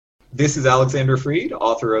This is Alexander Freed,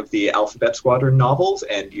 author of the Alphabet Squadron novels,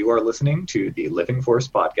 and you are listening to the Living Force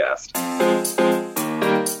podcast.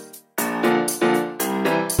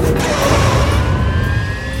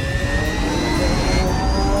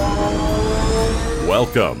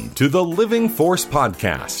 Welcome to the Living Force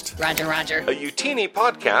podcast. Roger. A Utini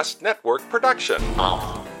Podcast Network production.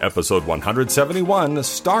 Episode 171,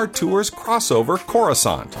 Star Tours crossover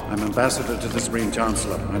Coruscant. I'm ambassador to the Supreme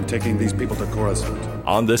Chancellor. I'm taking these people to Coruscant.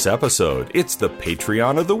 On this episode, it's the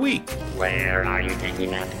Patreon of the Week. Where are you taking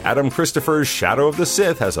that? Adam Christopher's Shadow of the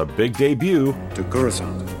Sith has a big debut. To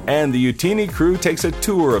Coruscant. And the Utini crew takes a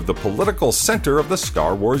tour of the political center of the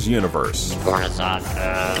Star Wars universe. Coruscant,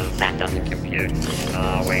 that doesn't compute.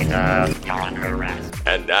 You're under arrest.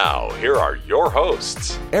 And now, here are your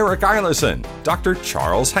hosts, Eric Eilerson, Dr.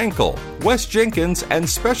 Charles Henkel, Wes Jenkins, and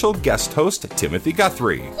special guest host Timothy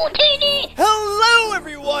Guthrie. Hello,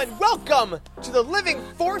 everyone! Welcome to the Living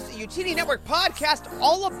Force Utini Network podcast,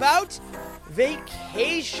 all about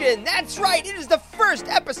vacation. That's right, it is the first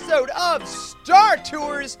episode of Star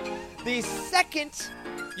Tours, the second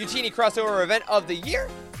Utini crossover event of the year.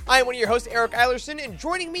 I am one of your hosts, Eric Eilerson, and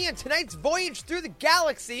joining me in tonight's voyage through the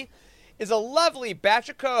galaxy is a lovely batch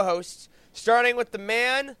of co-hosts, starting with the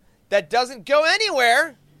man that doesn't go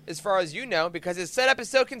anywhere, as far as you know, because his setup is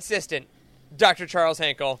so consistent, Dr. Charles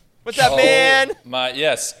Henkel. What's up, man?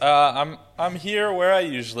 I'm here where I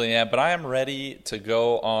usually am, but I am ready to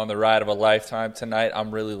go on the ride of a lifetime tonight.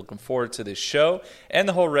 I'm really looking forward to this show and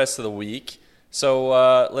the whole rest of the week.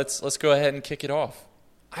 So let's go ahead and kick it off.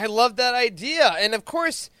 I love that idea. And, of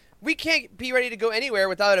course, we can't be ready to go anywhere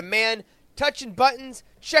without a man touching buttons,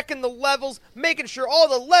 checking the levels, making sure all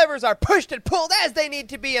the levers are pushed and pulled as they need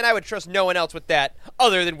to be, and I would trust no one else with that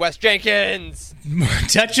other than Wes Jenkins.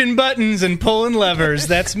 Touching buttons and pulling levers.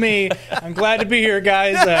 That's me. I'm glad to be here,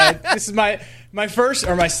 guys. This is my first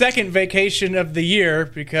or my second vacation of the year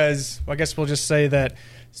because I guess we'll just say that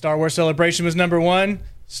Star Wars Celebration was number 1.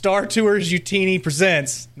 Star Tours Utini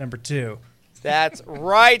Presents number 2. That's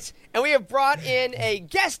right. And we have brought in a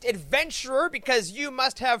guest adventurer because you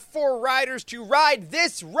must have 4 riders to ride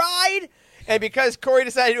this ride. And because Corey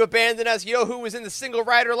decided to abandon us, you know who was in the single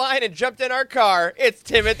rider line and jumped in our car? It's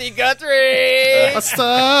Timothy Guthrie. What's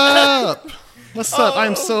up? What's up?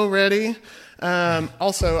 I'm so ready.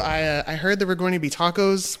 Also, I heard there were going to be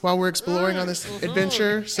tacos while we're exploring on this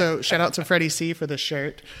adventure, so shout out to Freddie C for the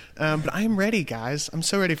shirt. But I am ready, guys. I'm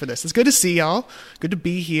so ready for this. It's good to see y'all. Good to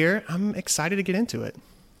be here. I'm excited to get into it.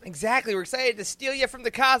 Exactly. We're excited to steal you from the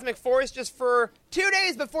Cosmic Forest just for 2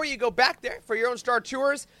 days before you go back there for your own Star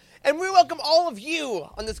Tours. And we welcome all of you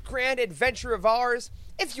on this grand adventure of ours.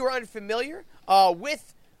 If you're unfamiliar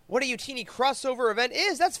with what a Utini crossover event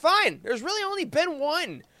is, that's fine. There's really only been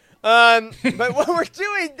one. But what we're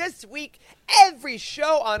doing this week, every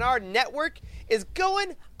show on our network is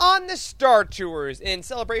going on the Star Tours in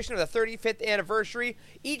celebration of the 35th anniversary.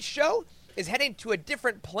 Each show is heading to a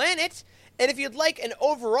different planet. And if you'd like an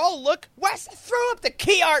overall look, Wes, throw up the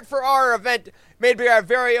key art for our event made by our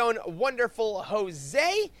very own wonderful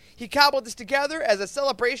Jose. He cobbled this together as a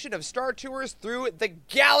celebration of Star Tours through the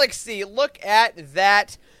galaxy. Look at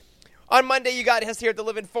that. On Monday, you got us here at the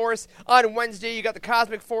Living Force. On Wednesday, you got the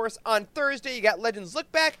Cosmic Force. On Thursday, you got Legends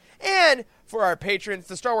Look Back. And for our patrons,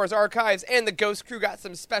 the Star Wars Archives and the Ghost Crew got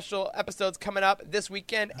some special episodes coming up this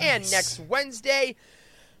weekend and next Wednesday.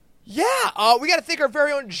 Yeah, we got to thank our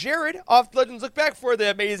very own Jared off Legends Look Back for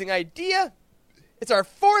the amazing idea. It's our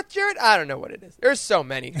 4th Jared. I don't know what it is. There's so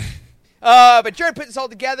many. But Jared put this all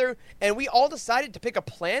together, and we all decided to pick a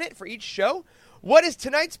planet for each show. What is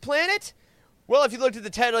tonight's planet? Well, if you looked at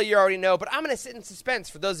the title, you already know, but I'm going to sit in suspense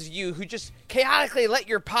for those of you who just chaotically let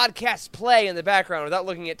your podcasts play in the background without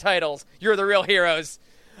looking at titles. You're the real heroes.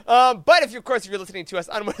 But if you're listening to us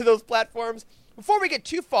on one of those platforms, before we get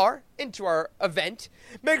too far into our event,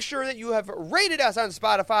 make sure that you have rated us on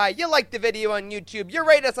Spotify, you liked the video on YouTube, you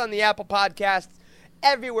rate us on the Apple Podcasts,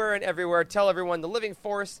 everywhere and everywhere. Tell everyone the Living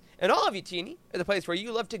Force and all of Utini are the place where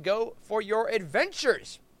you love to go for your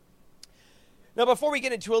adventures. Now, before we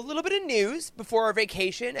get into a little bit of news before our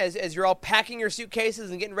vacation, as you're all packing your suitcases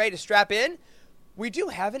and getting ready to strap in, we do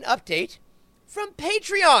have an update from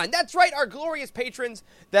Patreon. That's right, our glorious patrons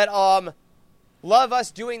that love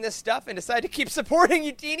us doing this stuff and decide to keep supporting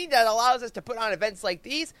Utini that allows us to put on events like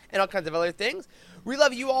these and all kinds of other things. We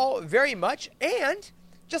love you all very much, and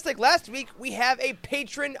just like last week, we have a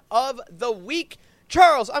Patron of the Week.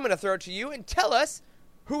 Charles, I'm going to throw it to you and tell us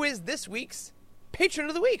who is this week's Patron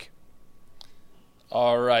of the Week.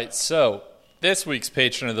 All right, so this week's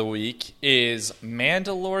Patron of the Week is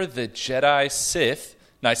Mandalore the Jedi Sith.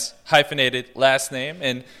 Nice hyphenated last name.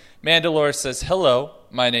 And Mandalore says, hello,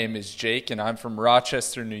 My name is Jake, and I'm from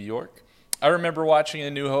Rochester, New York. I remember watching A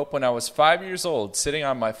New Hope when I was 5 years old, sitting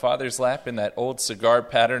on my father's lap in that old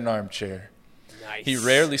cigar-patterned armchair. Nice. He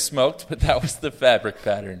rarely smoked, but that was the fabric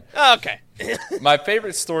pattern. Okay. My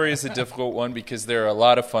favorite story is a difficult one because there are a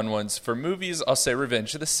lot of fun ones. For movies, I'll say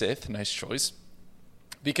Revenge of the Sith. Nice choice.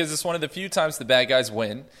 Because it's one of the few times the bad guys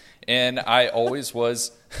win, and I always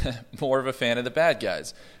was more of a fan of the bad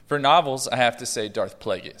guys. For novels, I have to say Darth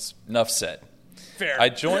Plagueis. Enough said. Fair. I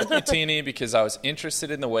joined Mutini because I was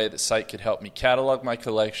interested in the way the site could help me catalog my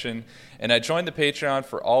collection, and I joined the Patreon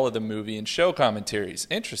for all of the movie and show commentaries.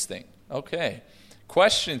 Interesting. Okay.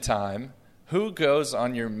 Question time. Who goes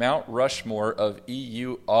on your Mount Rushmore of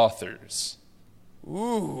EU authors?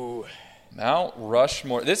 Ooh. Mount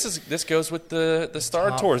Rushmore. This goes with the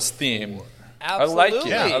Star Tours theme.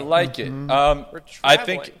 Absolutely. I like it. I like it. I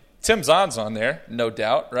think Tim Zahn's on there, no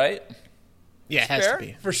doubt, right? Yeah, it has Fair. to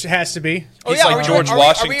be. Has to be. Oh, He's yeah, like George Are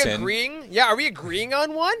Washington. we agreeing? Yeah, are we agreeing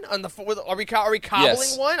on one? Are we cobbling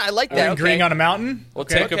Yes. one? I like Are that. we agreeing Okay. on a mountain? We'll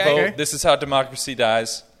Okay. take a vote. This is how democracy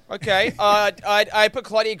dies. Okay. I put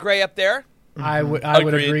Claudia Gray up there. I would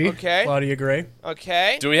Agreed. agree. Okay. Claudia Gray.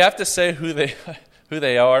 Okay. Do we have to say who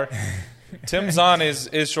they are? Tim Zahn is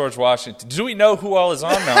George Washington. Do we know who all is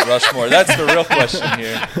on Mount Rushmore? That's the real question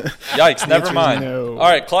here. Yikes, never is mind. no. All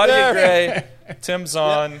right, Claudia Gray, Tim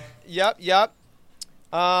Zahn. Yep.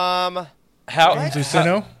 How? James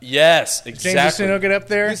Luceno? Yes, James exactly. Luceno get up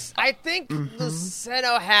there? I think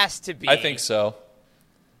Luceno has to be. I think so.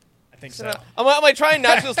 I think so. I'm like trying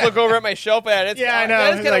not to just look over at my shelf, and it's Yeah, I know.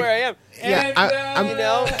 That's kind of Like- where I am. Yeah, I'm, You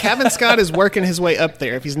know? Kevin Scott is working his way up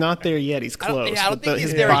there. If he's not there yet, he's I don't, close. yeah, I don't with think he's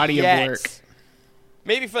his there body yet. of work.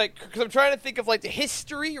 Maybe for because I'm trying to think of like the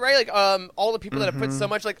history, right? Like all the people that have put so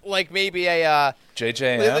much, like maybe a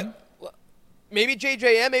JJM? maybe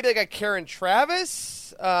JJM, maybe like a Karen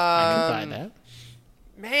Travis. I can buy that.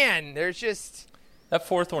 Man, there's just That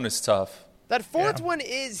fourth one is tough. that fourth one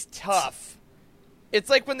is tough. It's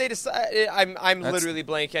like when they decide. I'm literally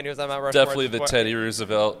blanking on who's on Mount Rushmore. Definitely at the this point. Teddy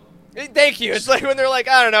Roosevelt. Thank you. It's like when they're like,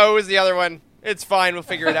 I don't know, who was the other one? It's fine. We'll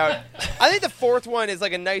figure it out. I think the fourth one is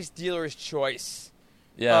like a nice dealer's choice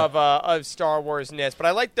Yeah. of Star Wars-ness. But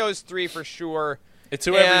I like those three for sure. It's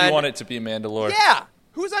whoever And- you want it to be, Mandalore. Yeah.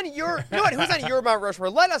 Who's on your? You know what? Who's on your Mount Rushmore?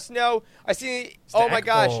 Let us know. I see. Oh my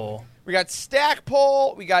gosh. Stackpole. We got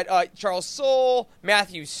Stackpole. We got Charles Soule,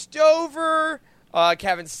 Matthew Stover,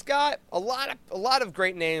 Kevin Scott. A lot of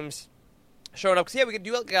great names showing up. Because yeah, we could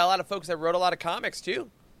do got a lot of folks that wrote a lot of comics too,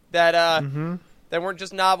 that that weren't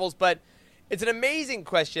just novels. But it's an amazing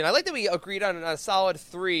question. I like that we agreed on a solid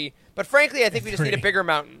 3. But frankly, I think we just need a bigger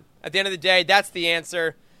mountain. At the end of the day, that's the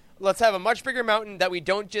answer. Let's have a much bigger mountain that we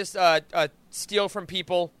don't just steal from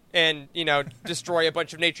people and destroy a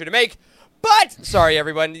bunch of nature to make. But sorry,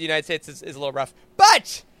 everyone, the United States is a little rough.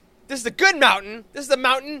 But this is a good mountain. This is a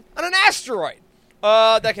mountain on an asteroid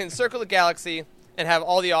that can circle the galaxy and have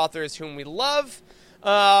all the authors whom we love.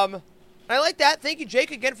 I like that. Thank you,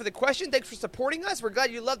 Jake, again for the question. Thanks for supporting us. We're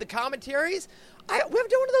glad you love the commentaries. We haven't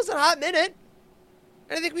done one of those in a hot minute,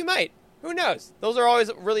 and I think we might. Who knows? Those are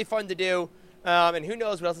always really fun to do. And who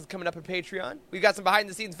knows what else is coming up on Patreon. We've got some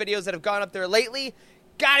behind-the-scenes videos that have gone up there lately.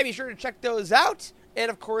 Got to be sure to check those out. And,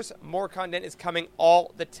 of course, more content is coming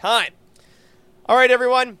all the time. All right,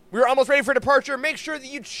 everyone. We're almost ready for departure. Make sure that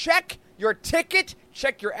you check your ticket.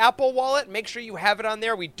 Check your Apple Wallet. Make sure you have it on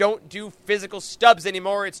there. We don't do physical stubs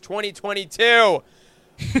anymore. It's 2022.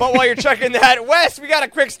 But while you're checking that, Wes, we got a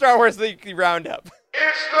quick Star Wars Weekly Roundup.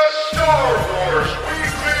 It's the Star Wars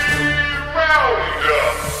Weekly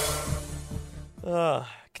Roundup.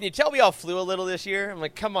 Can you tell we all flew a little this year? I'm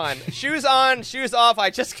like, come on. Shoes on, shoes off. I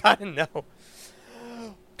just got to know.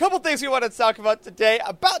 Couple things we want to talk about today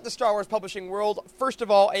about the Star Wars publishing world. First of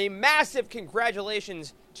all, a massive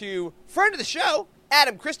congratulations to friend of the show,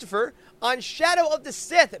 Adam Christopher, on Shadow of the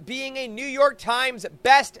Sith being a New York Times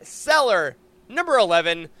bestseller, number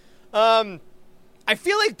 11. I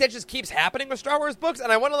feel like that just keeps happening with Star Wars books,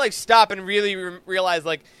 and I want to stop and really realize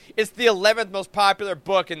it's the 11th most popular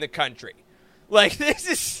book in the country. This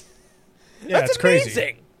is that's it's crazy.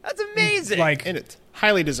 amazing. That's amazing. And it's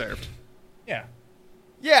highly deserved. Yeah.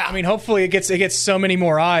 Yeah. I mean, hopefully it gets so many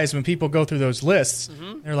more eyes when people go through those lists.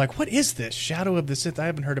 They're like, what is this? Shadow of the Sith? I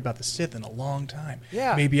haven't heard about the Sith in a long time.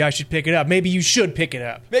 Yeah. Maybe I should pick it up. Maybe you should pick it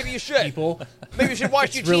up. Maybe you should. People. Maybe you should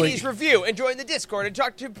watch It's Eugeni's really- review and join the Discord and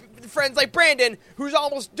talk to friends like Brandon, who's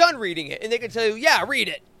almost done reading it, and they can tell you, yeah, read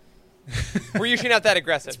it. We're usually not that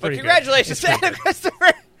aggressive. But pretty good. congratulations to Adam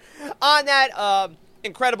Christopher on that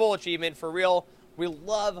incredible achievement. For real, we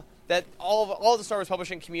love that all of the Star Wars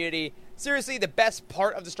publishing community. Seriously, the best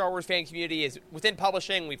part of the Star Wars fan community is within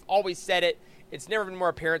publishing. We've always said it. It's never been more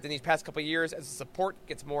apparent than these past couple of years as the support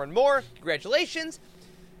gets more and more. Congratulations.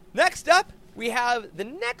 Next up, we have the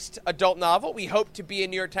next adult novel we hope to be a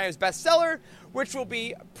New York Times bestseller, which will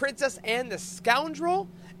be Princess and the Scoundrel.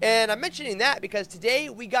 And I'm mentioning that because today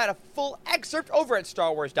we got a full excerpt over at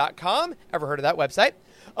StarWars.com. Ever heard of that website?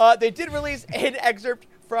 They did release an excerpt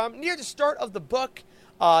from near the start of the book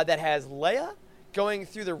that has Leia going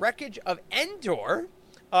through the wreckage of Endor,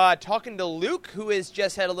 talking to Luke, who has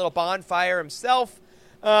just had a little bonfire himself.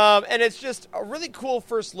 And it's just a really cool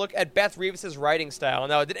first look at Beth Revis's writing style.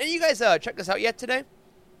 Now, did any of you guys check this out yet today?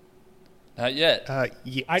 Not yet.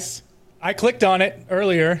 Yes. I clicked on it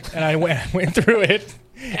earlier, and I went through it,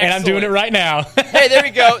 and I'm doing it right now. Hey, there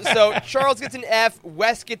we go. So Charles gets an F,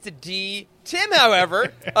 Wes gets a D. Tim,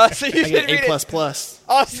 however, so you I should get read A++. it.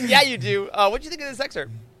 Awesome. Yeah, you do. What do you think of this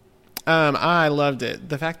excerpt? I loved it.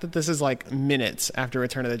 The fact that this is like minutes after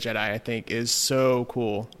Return of the Jedi, I think, is so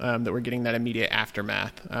cool. That we're getting that immediate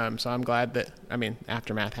aftermath. So I'm glad that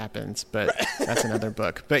aftermath happens, but that's another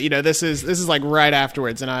book. But this is like right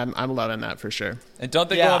afterwards, and I'm loving that for sure. And don't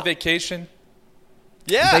they go on vacation?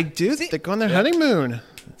 Yeah, they do. They go on their honeymoon.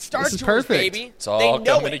 Star This is Tours, perfect. baby. It's all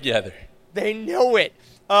coming together. They know it.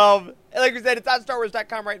 Like we said, it's on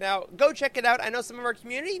StarWars.com right now. Go check it out. I know some of our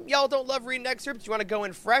community, y'all don't love reading excerpts. You want to go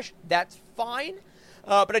in fresh, that's fine.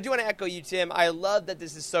 But I do want to echo you, Tim. I love that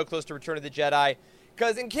this is so close to Return of the Jedi.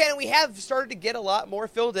 Because in canon, we have started to get a lot more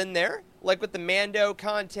filled in there. Like with the Mando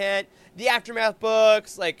content, the Aftermath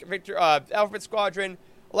books, like Alphabet Squadron,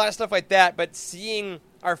 a lot of stuff like that. But seeing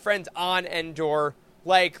our friends on Endor,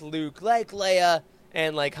 like Luke, like Leia,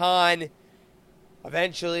 and like Han,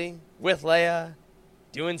 eventually, with Leia,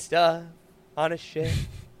 doing stuff on a ship,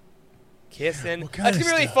 kissing. It's going to be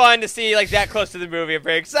really fun to see like that close to the movie. I'm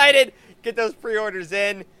very excited. Get those pre-orders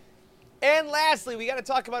in. And lastly, we got to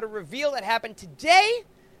talk about a reveal that happened today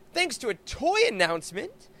thanks to a toy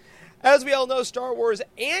announcement. As we all know, Star Wars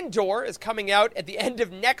Andor is coming out at the end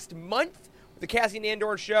of next month. The Cassian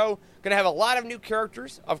Andor show. Going to have a lot of new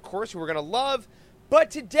characters, of course, who we're going to love.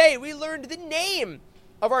 But today we learned the name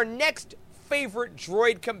of our next favorite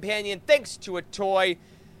droid companion thanks to a toy.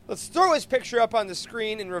 Let's throw his picture up on the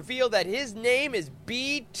screen and reveal that his name is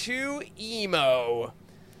B2 Emo.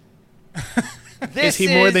 Is he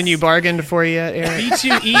more than you bargained for yet, Eric?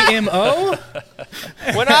 B2EMO?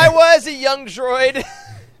 When I was a young droid,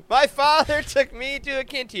 my father took me to a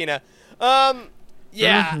cantina. I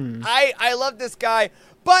love this guy,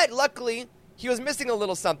 but luckily he was missing a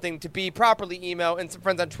little something to be properly emo, and some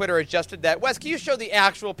friends on Twitter adjusted that. Wes, can you show the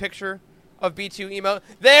actual picture of B2 Emo?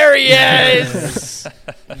 There he is.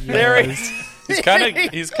 There he is. He's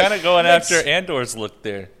kind of going after Andor's look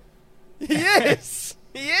there. He is.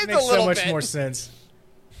 He is Makes a little so much bit. more sense.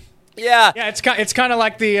 Yeah. Yeah, it's kind of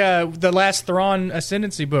like the last Thrawn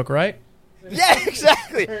Ascendancy book, right? Yeah,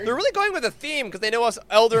 exactly. They're really going with a theme because they know us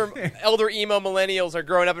elder emo millennials are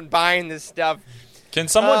growing up and buying this stuff. Can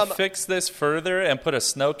someone fix this further and put a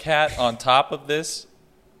snow cat on top of this?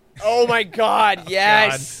 Oh my God!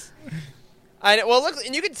 Yes. Well, look,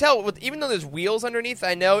 and you can tell even though there's wheels underneath.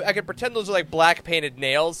 I know I could pretend those are like black painted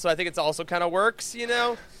nails, so I think it's also kind of works,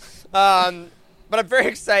 But I'm very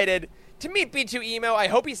excited to meet B2 Emo. I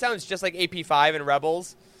hope he sounds just like AP5 in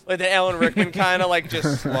Rebels, like the Alan Rickman kind of like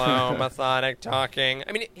just slow, methodic talking.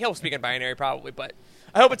 I mean, he'll speak in binary probably, but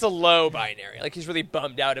I hope it's a low binary. Like he's really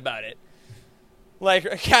bummed out about it. Like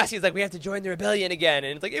Cassie's like, we have to join the rebellion again,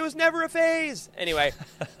 and it's like it was never a phase. Anyway,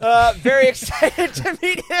 very excited to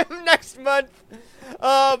meet him next month.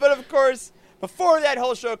 But of course, before that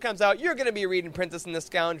whole show comes out, you're going to be reading Princess and the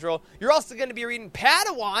Scoundrel. You're also going to be reading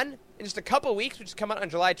Padawan in just a couple weeks, which is coming out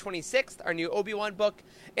on July 26th, our new Obi-Wan book.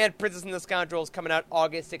 And Princess and the Scoundrel is coming out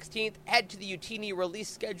August 16th. Head to the Utini release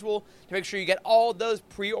schedule to make sure you get all those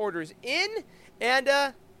pre-orders in. And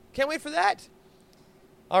can't wait for that.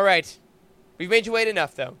 All right. We've made you wait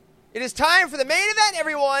enough, though. It is time for the main event,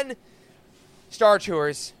 everyone. Star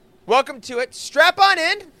Tours. Welcome to it. Strap on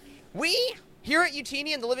in. We, here at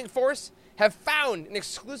Utini and the Living Force, have found an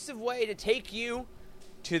exclusive way to take you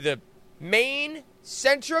to the main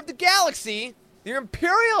center of the galaxy, the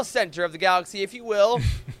Imperial center of the galaxy, if you will,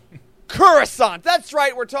 Coruscant. That's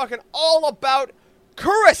right, we're talking all about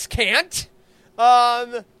Coruscant,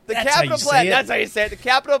 the capital planet. That's how you say it. The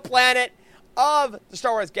capital planet of the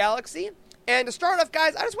Star Wars galaxy. And to start off,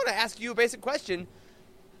 guys, I just want to ask you a basic question.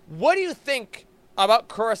 What do you think about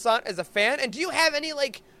Coruscant as a fan? And do you have any,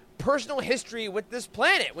 personal history with this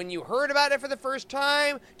planet? When you heard about it for the first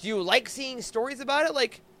time, do you like seeing stories about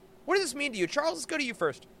it? What does this mean to you? Charles, let's go to you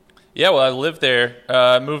first. Yeah, well, I lived there.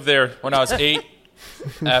 Moved there when I was 8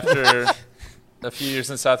 after a few years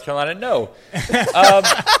in South Carolina? No. Then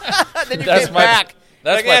you came back.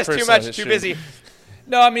 That's like, my it's too personal much, history. too busy.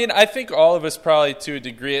 No, I mean, I think all of us probably to a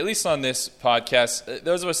degree, at least on this podcast,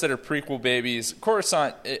 those of us that are prequel babies,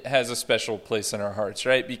 Coruscant it has a special place in our hearts,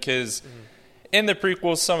 right? Because in the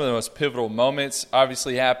prequels, some of the most pivotal moments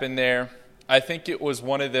obviously happened there. I think it was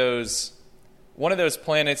one of those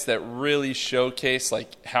planets that really showcased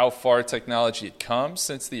like how far technology had come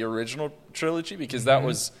since the original trilogy, because that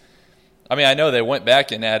was, I mean, I know they went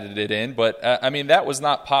back and added it in, but I mean, that was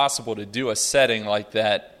not possible to do a setting like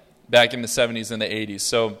that back in the 70s and the 80s.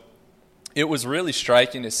 So it was really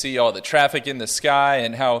striking to see all the traffic in the sky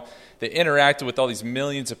and how they interacted with all these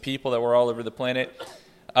millions of people that were all over the planet.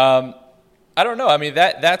 I don't know. I mean,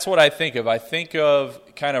 that's what I think of. I think of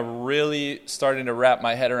kind of really starting to wrap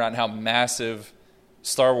my head around how massive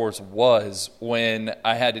Star Wars was when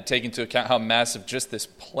I had to take into account how massive just this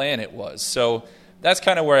planet was. So that's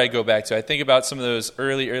kind of where I go back to. I think about some of those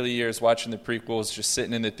early years watching the prequels, just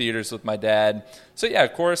sitting in the theaters with my dad. So yeah,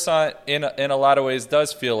 Coruscant in a lot of ways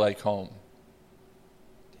does feel like home.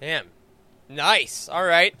 Damn. Nice. All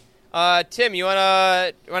right. Tim, you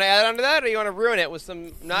wanna add on to that, or you wanna ruin it with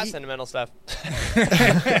some not sentimental stuff?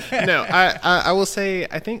 No, I will say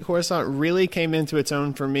I think Coruscant really came into its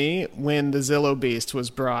own for me when the Zillo Beast was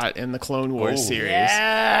brought in the Clone Wars series.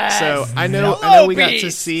 Yes! So I know we got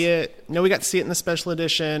to see it. We got to see it in the special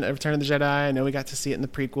edition of Return of the Jedi. I know we got to see it in the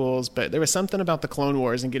prequels, but there was something about the Clone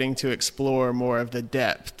Wars and getting to explore more of the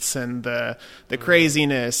depths and the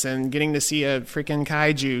craziness, and getting to see a freaking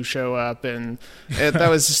kaiju show up, and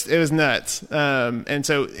it was nuts. And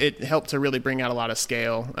so it helped to really bring out a lot of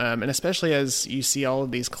scale, and especially as you see all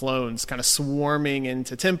of these clones kind of swarming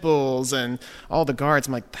into temples and all the guards.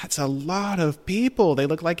 I'm like, that's a lot of people. They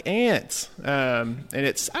look like ants, and I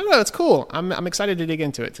don't know, it's cool. I'm excited to dig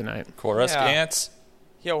into it tonight. Coruscant.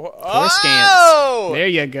 Yo, Coruscant. oh! There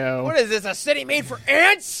you go. What is this, a city made for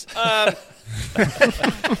ants?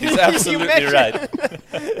 He's absolutely right.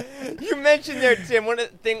 You mentioned there, Tim, one of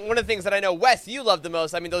the things that I know, Wes, you love the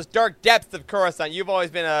most. I mean, those dark depths of Coruscant. You've always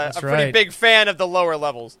been a pretty big fan of the lower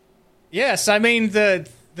levels. Yes, I mean, the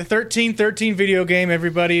 1313 video game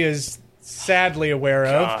everybody is sadly aware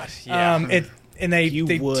of. God, yeah.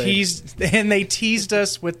 They teased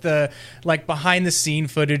us with the like behind the scene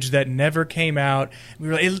footage that never came out.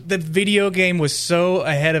 The video game was so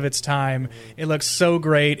ahead of its time. It looks so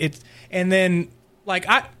great. And then like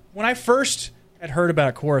when I first had heard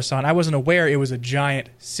about Coruscant, I wasn't aware it was a giant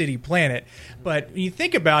city planet. But when you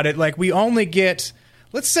think about it, like we only get,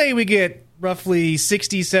 let's say we get roughly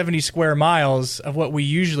 60, 70 square miles of what we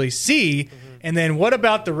usually see. And then what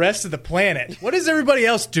about the rest of the planet? What is everybody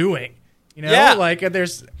else doing? You know, like there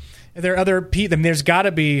are other people. There's got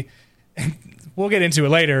to be. We'll get into it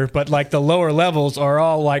later, but like the lower levels are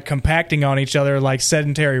all like compacting on each other like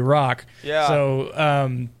sedentary rock. Yeah.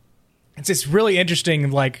 So it's really interesting,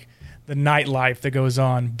 like the nightlife that goes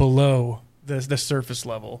on below the surface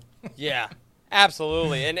level. Yeah,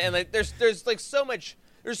 absolutely. And like there's like so much.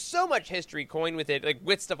 There's so much history coined with it, like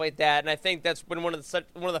with stuff like that. And I think that's been one of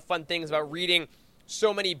the fun things about reading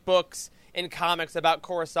so many books and comics about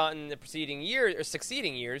Coruscant in the preceding years or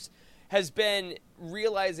succeeding years, has been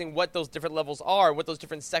realizing what those different levels are, what those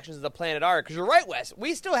different sections of the planet are. Because you're right, Wes,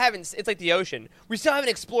 we still haven't. It's like the ocean. We still haven't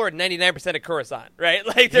explored 99% of Coruscant, right?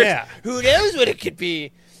 Like, who knows what it could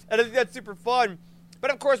be? And I think that's super fun.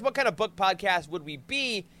 But of course, what kind of book podcast would we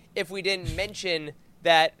be if we didn't mention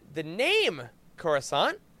that the name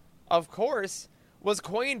Coruscant, of course, was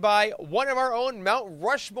coined by one of our own Mount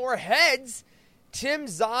Rushmore heads, Tim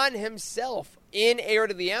Zahn himself, in Heir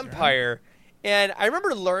to the Empire. And I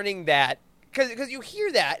remember learning that, because you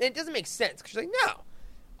hear that, and it doesn't make sense. Because you're like, no,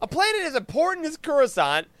 a planet as important as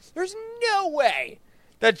Coruscant, there's no way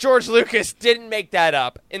that George Lucas didn't make that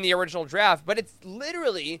up in the original draft. But it's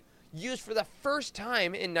literally used for the first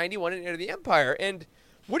time in 91 in Heir to the Empire. And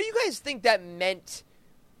what do you guys think that meant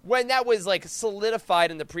when that was, like,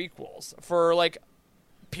 solidified in the prequels for, like,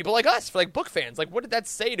 people like us, for, like, book fans? Like, what did that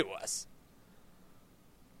say to us?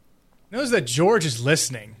 Knows that George is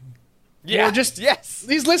listening. Yeah, yes.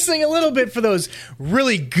 He's listening a little bit for those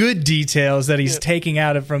really good details that he's taking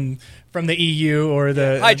out of from the EU or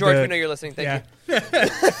the. Hi, George. We know you're listening. Thank you.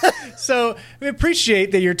 So we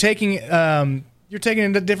appreciate that you're taking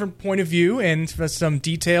a different point of view and some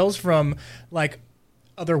details from like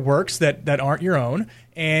other works that aren't your own,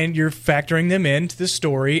 and you're factoring them into the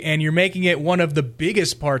story, and you're making it one of the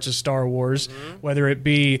biggest parts of Star Wars, whether it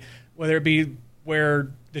be where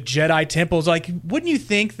the Jedi temples, like, wouldn't you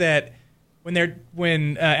think that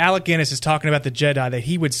when Alec Guinness is talking about the Jedi, that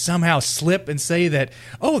he would somehow slip and say that,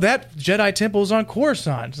 oh, that Jedi temple is on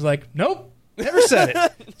Coruscant? It's like, nope, Never said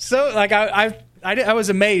it. So, like, I was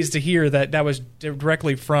amazed to hear that was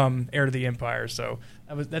directly from Heir to the Empire. So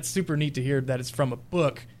that's super neat to hear that it's from a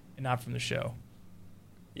book and not from the show.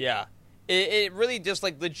 Yeah. It really just,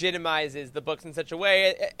 like, legitimizes the books in such a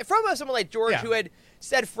way. From someone like George, who had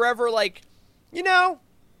said forever, like, you know,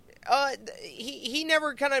 he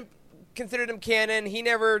never kind of considered him canon. He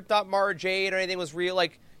never thought Mara Jade or anything was real.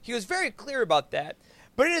 Like, he was very clear about that.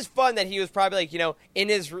 But it is fun that he was probably, like, you know, in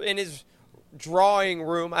his drawing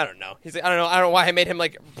room. I don't know. He's like, I don't know why I made him,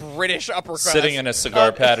 like, British upper class. Sitting in a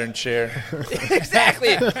cigar pattern chair.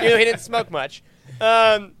 Exactly. You know, he didn't smoke much.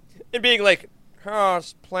 And being like, oh,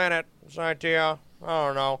 this planet, this idea, I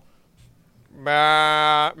don't know.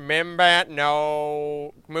 Mimbat,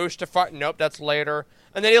 no. Mustafar, nope, that's later.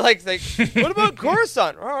 And then he like, what about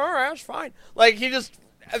Coruscant? Oh, all right, that's fine. Like, he just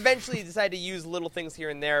eventually decided to use little things here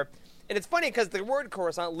and there. And it's funny because the word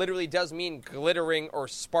Coruscant literally does mean glittering or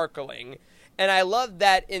sparkling. And I love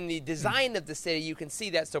that in the design of the city, you can see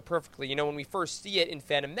that so perfectly. You know, when we first see it in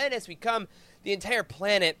Phantom Menace, the entire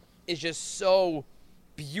planet is just so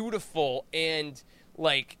beautiful and,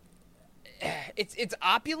 like, it's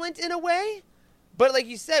opulent in a way. But like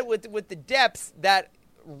you said, with the depths, that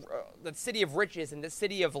city of riches and the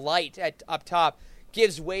city of light up top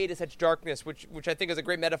gives way to such darkness, which I think is a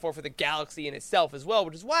great metaphor for the galaxy in itself as well,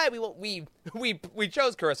 which is why we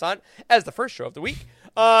chose Coruscant as the first show of the week,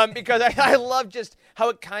 because I love just how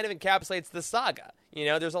it kind of encapsulates the saga. You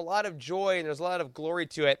know, there's a lot of joy and there's a lot of glory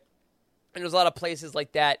to it, and there's a lot of places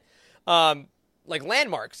like that, like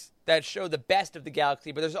landmarks that show the best of the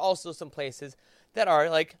galaxy, but there's also some places that are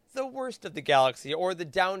like the worst of the galaxy or the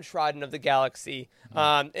downtrodden of the galaxy,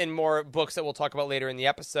 in more books that we'll talk about later in the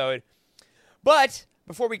episode. But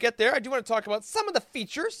before we get there, I do want to talk about some of the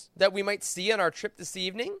features that we might see on our trip this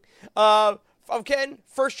evening. Again,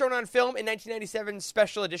 first shown on film in 1997's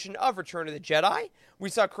special edition of Return of the Jedi. We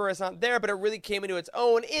saw Coruscant there, but it really came into its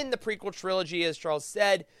own in the prequel trilogy, as Charles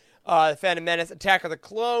said. Phantom Menace, Attack of the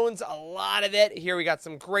Clones, a lot of it. Here we got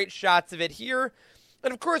some great shots of it here.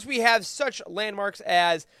 And of course, we have such landmarks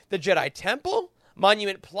as the Jedi Temple,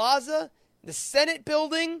 Monument Plaza, the Senate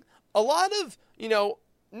Building, a lot of, you know,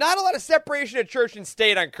 not a lot of separation of church and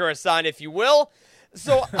state on Coruscant, if you will.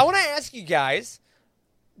 So I want to ask you guys,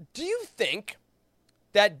 do you think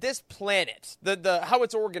that this planet, the how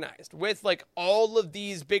it's organized, with like all of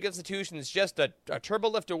these big institutions just a turbo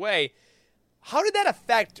lift away, how did that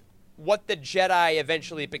affect what the Jedi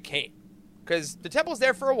eventually became? Because the temple's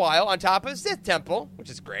there for a while on top of Sith Temple, which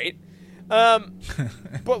is great. But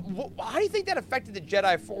how do you think that affected the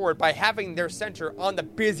Jedi forward by having their center on the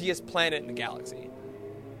busiest planet in the galaxy?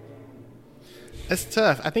 It's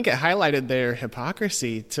tough. I think it highlighted their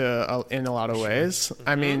hypocrisy in a lot of ways.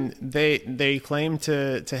 I mean, they claim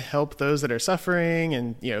to help those that are suffering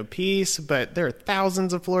and, you know, peace, but there are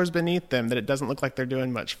thousands of floors beneath them that it doesn't look like they're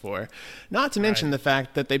doing much for. Not to mention the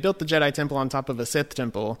fact that they built the Jedi Temple on top of a Sith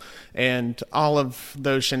Temple and all of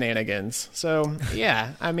those shenanigans. So,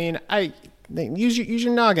 yeah, I mean, use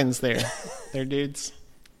your noggins there, dudes.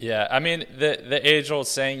 Yeah, I mean, the age-old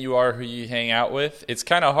saying, you are who you hang out with, it's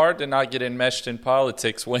kind of hard to not get enmeshed in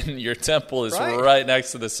politics when your temple is right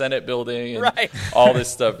next to the Senate building and all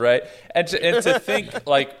this stuff, right? And to think,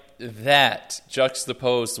 like, that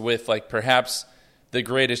juxtaposed with, like, perhaps the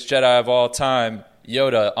greatest Jedi of all time,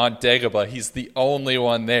 Yoda, on Dagobah, he's the only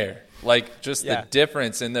one there. Like, just the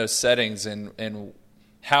difference in those settings and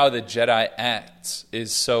how the Jedi acts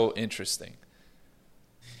is so interesting.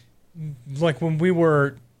 Like, when we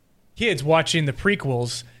were kids watching the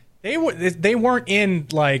prequels, they weren't in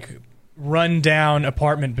like run-down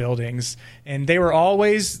apartment buildings, and they were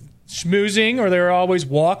always schmoozing, or they were always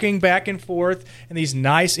walking back and forth in these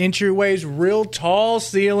nice entryways, real tall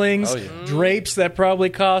ceilings, drapes that probably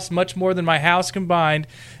cost much more than my house combined.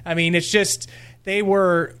 I mean, it's just, they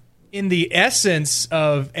were in the essence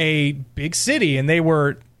of a big city, and they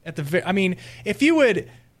were at the, I mean, if you would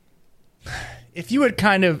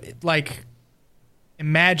kind of like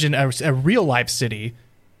imagine a real life city,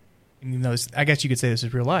 you know, I guess you could say this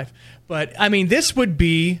is real life, but I mean, this would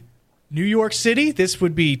be New York City, this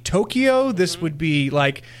would be Tokyo, this would be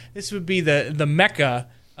the Mecca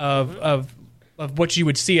of what you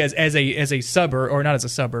would see as a suburb, or not as a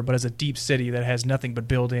suburb, but as a deep city that has nothing but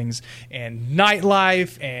buildings and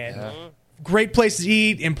nightlife and great places to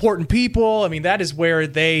eat, important people. I mean, that is where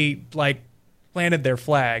they like planted their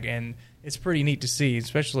flag, and it's pretty neat to see,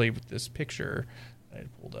 especially with this picture that I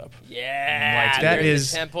pulled up. Yeah, like, that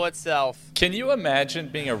is the temple itself. Can you imagine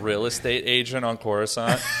being a real estate agent on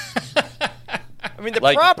Coruscant? I mean, the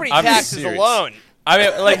property taxes alone. I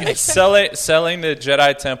mean, like selling the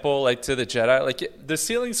Jedi Temple like to the Jedi. Like the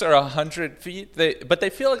ceilings are 100 feet, but they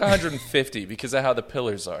feel like 150 because of how the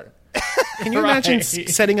pillars are. Can you imagine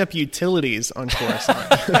setting up utilities on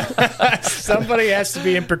Coruscant? Somebody has to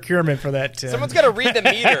be in procurement for that, Tim. Someone's got to read the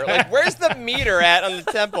meter. Like, where's the meter at on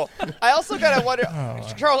the temple? I also got to wonder,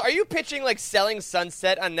 Charles, are you pitching like Selling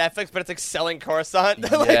Sunset on Netflix, but it's like selling Coruscant?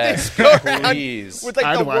 Like, Yes, they go around please. with like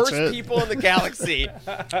I'd the watch worst it. people in the galaxy.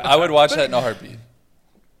 I would watch that in a heartbeat.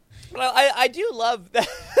 Well, I do love that.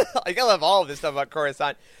 Like, I love all of this stuff about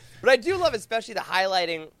Coruscant, but I do love especially the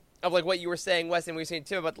highlighting of like what you were saying, Wes, and we were saying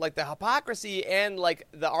too about like the hypocrisy and like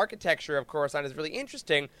the architecture of Coruscant is really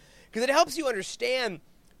interesting because it helps you understand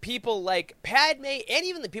people like Padme and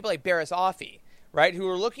even the people like Barriss Offee, right, who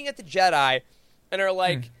are looking at the Jedi and are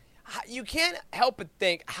like, you can't help but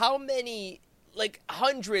think how many like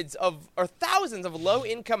hundreds of or thousands of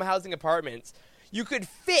low-income housing apartments you could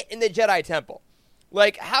fit in the Jedi Temple.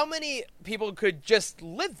 Like, how many people could just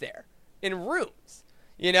live there in rooms?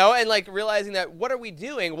 You know, and like realizing that what are we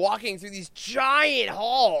doing walking through these giant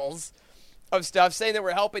halls of stuff saying that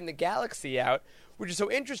we're helping the galaxy out, which is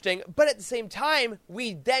so interesting. But at the same time,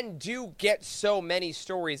 we then do get so many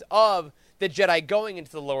stories of the Jedi going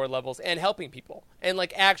into the lower levels and helping people and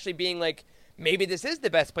like actually being like, maybe this is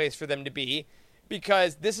the best place for them to be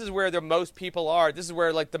because this is where the most people are. This is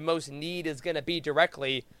where like the most need is going to be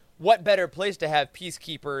directly. What better place to have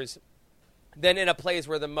peacekeepers than in a place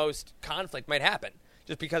where the most conflict might happen?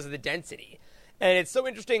 Just because of the density. And it's so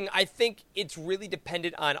interesting. I think it's really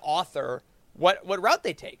dependent on author what route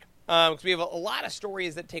they take. Because we have a lot of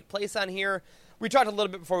stories that take place on here. We talked a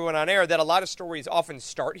little bit before we went on air that a lot of stories often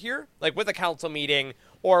start here, like with a council meeting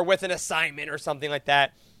or with an assignment or something like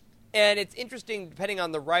that. And it's interesting, depending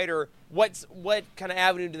on the writer, what kind of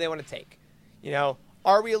avenue do they want to take? You know,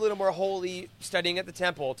 are we a little more wholly studying at the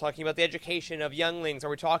temple, talking about the education of younglings? Are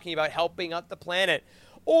we talking about helping out the planet?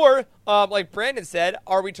 Or, like Brandon said,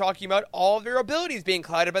 are we talking about all of their abilities being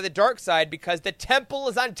clouded by the dark side because the temple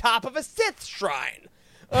is on top of a Sith shrine?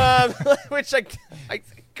 Which I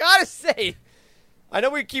gotta say, I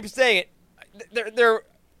know we keep saying it,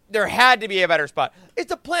 there had to be a better spot.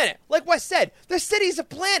 It's a planet. Like Wes said, the city's a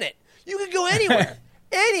planet. You can go anywhere,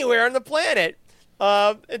 anywhere on the planet,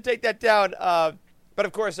 and take that down. But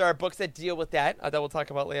of course, there are books that deal with that we'll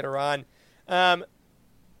talk about later on.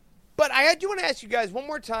 But I do want to ask you guys one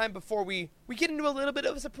more time before we get into a little bit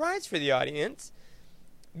of a surprise for the audience.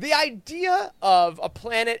 The idea of a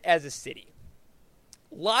planet as a city.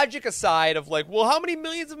 Logic aside of like, well, how many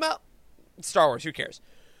millions of miles? Star Wars, who cares?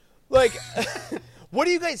 Like, what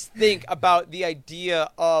do you guys think about the idea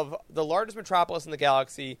of the largest metropolis in the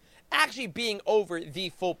galaxy actually being over the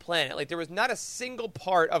full planet? Like, there was not a single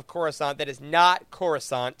part of Coruscant that is not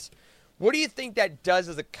Coruscant. What do you think that does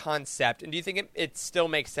as a concept, and do you think it still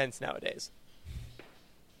makes sense nowadays?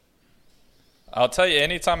 I'll tell you,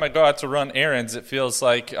 anytime I go out to run errands, it feels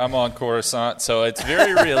like I'm on Coruscant, so it's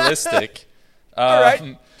very realistic. All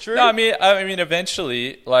right, true. No, I mean,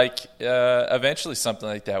 eventually something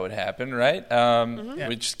like that would happen, right?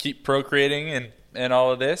 We just keep procreating and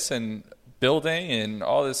all of this and building and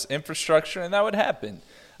all this infrastructure, and that would happen.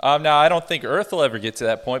 Now, I don't think Earth will ever get to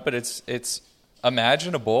that point, but it's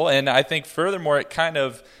imaginable, and I think furthermore it kind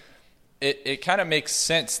of makes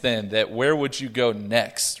sense then that where would you go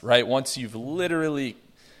next, right? Once you've literally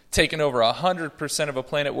taken over 100% of a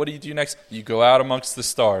planet, what do you do next? You go out amongst the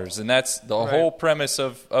stars, and that's the whole premise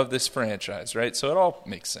of this franchise, right? So it all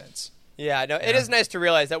makes sense. Yeah, no, it is nice to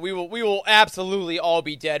realize that we will absolutely all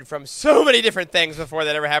be dead from so many different things before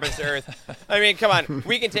that ever happens to Earth. I mean, come on.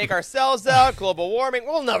 We can take ourselves out, global warming.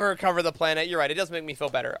 We'll never recover the planet. You're right. It does make me feel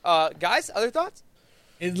better. Guys, other thoughts?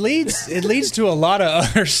 It leads to a lot of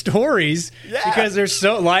other stories because there's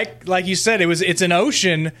so like you said, it's an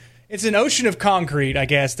ocean. It's an ocean of concrete, I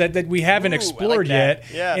guess, that we haven't explored yet.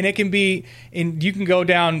 Yeah. And it can be, and you can go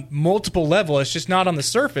down multiple levels. It's just not on the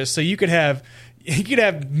surface. So you could have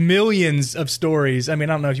millions of stories. I mean,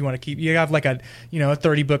 I don't know if you want to keep. You have like a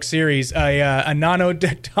 30-book series, a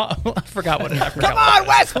nanodectol. I forgot what it. Come on,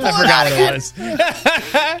 Wes, pull it out again. It was.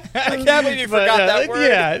 I can't believe you forgot that word.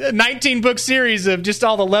 Yeah, a 19-book series of just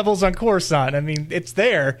all the levels on Coruscant. I mean, it's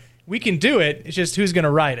there. We can do it. It's just who's going to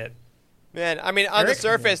write it. Man, I mean, on the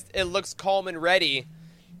surface, it looks calm and ready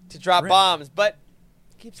to drop bombs, but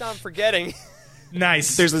keeps on forgetting.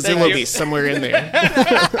 Nice. There's a Zillow beast somewhere in there.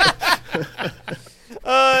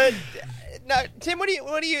 Now, Tim, what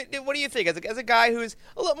do you think as a guy who's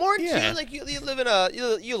a little more in tune? Like you live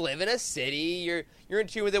in a city, you're in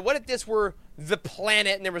tune with it. What if this were the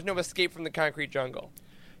planet and there was no escape from the concrete jungle?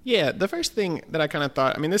 Yeah, the first thing that I kind of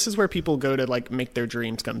thought, I mean, this is where people go to like make their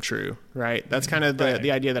dreams come true, right? That's kind of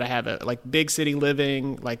the idea that I have, like big city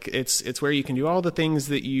living, like it's where you can do all the things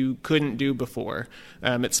that you couldn't do before.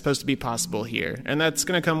 It's supposed to be possible here. And that's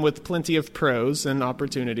going to come with plenty of pros and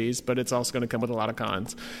opportunities, but it's also going to come with a lot of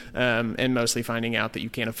cons. And mostly finding out that you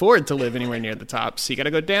can't afford to live anywhere near the top. So you got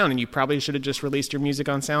to go down, and you probably should have just released your music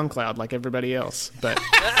on SoundCloud like everybody else. But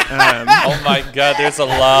oh my God, there's a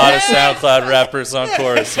lot of SoundCloud rappers on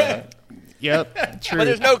Coruscant. Yep, true. But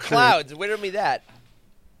there's no clouds. Riddle me that.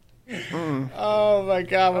 Oh my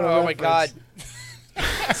God! Oh my God!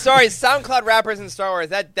 Sorry, SoundCloud rappers in Star Wars.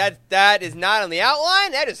 That is not on the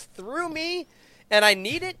outline. That just threw me, and I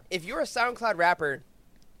need it. If you're a SoundCloud rapper,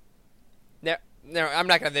 no, I'm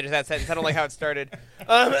not gonna finish that sentence. I don't like how it started.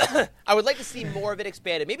 I would like to see more of it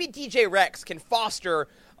expanded. Maybe DJ Rex can foster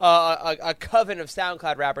a coven of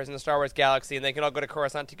SoundCloud rappers in the Star Wars galaxy, and they can all go to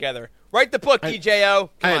Coruscant together. Write the book, DJO.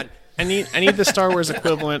 Come on. I need the Star Wars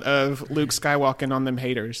equivalent of Luke Skywalking on them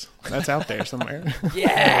haters. That's out there somewhere.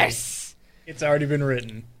 Yes! It's already been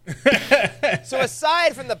written. So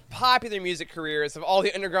aside from the popular music careers of all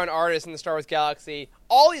the underground artists in the Star Wars galaxy,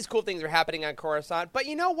 all these cool things are happening on Coruscant. But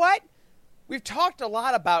you know what? We've talked a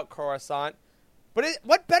lot about Coruscant, but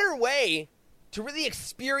what better way to really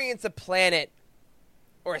experience a planet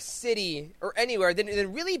or a city or anywhere than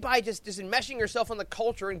really by just enmeshing yourself in the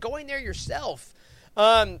culture and going there yourself.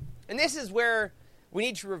 And this is where we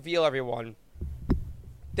need to reveal, everyone,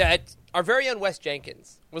 that our very own Wes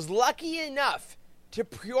Jenkins was lucky enough to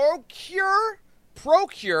procure,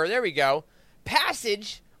 there we go,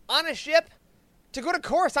 passage on a ship to go to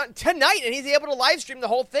Coruscant tonight, and he's able to live stream the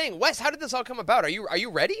whole thing. Wes, how did this all come about? Are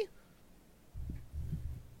you ready?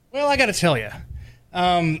 Well, I got to tell you,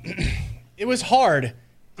 it was hard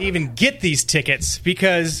to even get these tickets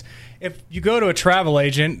because if you go to a travel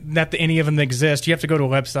agent, not that any of them exist, you have to go to a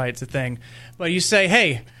website, it's a thing. But you say,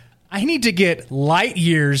 hey, I need to get light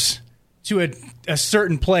years to a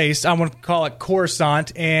certain place. I want to call it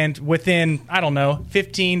Coruscant, and within,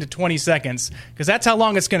 15 to 20 seconds, because that's how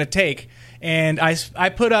long it's going to take. And I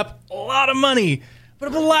put up a lot of money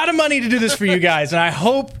to do this for you guys, and I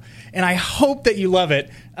hope that you love it.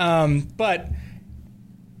 But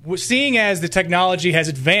seeing as the technology has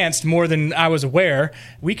advanced more than I was aware,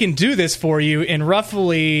 we can do this for you in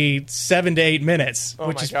roughly 7 to 8 minutes,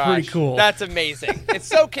 which is pretty cool. That's amazing. It's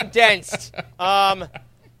so condensed. I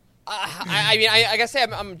gotta say,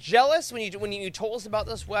 I'm jealous when you told us about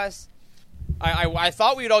this, Wes. I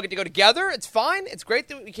thought we would all get to go together. It's fine. It's great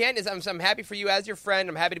that we can. I'm happy for you as your friend.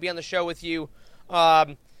 I'm happy to be on the show with you.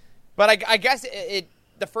 But I guess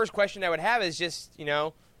the first question I would have is just,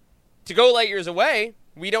 to go light years away,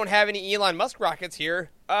 we don't have any Elon Musk rockets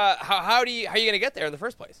here. How are you going to get there in the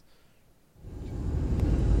first place?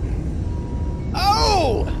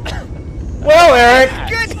 Oh! Well, Eric,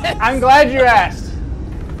 Goodness. I'm glad you asked.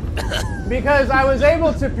 Because I was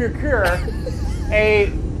able to procure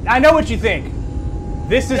I know what you think.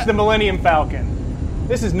 This is the Millennium Falcon.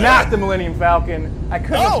 This is not the Millennium Falcon. I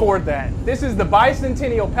couldn't afford that. This is the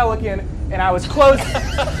Bicentennial Pelican, and I was close.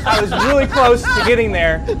 I was really close to getting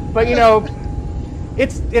there. But,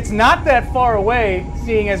 it's not that far away,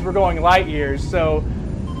 seeing as we're going light years. So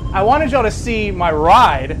I wanted y'all to see my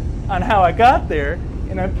ride on how I got there.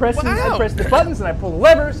 And I press the buttons, and I pull the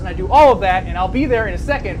levers, and I do all of that, and I'll be there in a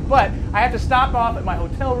second. But I have to stop off at my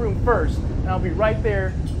hotel room first, and I'll be right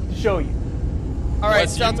there to show you. All right,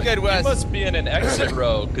 Wes, sounds good, Wes. You must be in an exit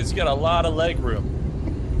row, because you got a lot of leg room.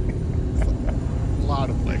 A lot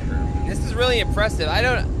of leg room. This is really impressive. I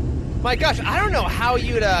don't know how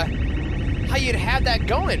you'd have that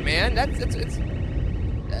going, man.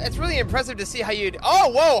 It's really impressive to see how you'd. Oh,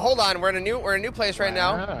 whoa! Hold on, we're in a new place right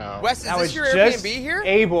now. Wes, is this your Airbnb here?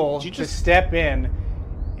 Able to step in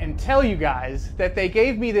and tell you guys that they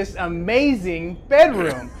gave me this amazing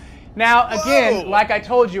bedroom. Now, again, like I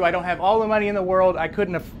told you, I don't have all the money in the world. I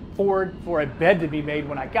couldn't afford for a bed to be made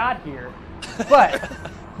when I got here. But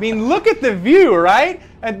look at the view, right?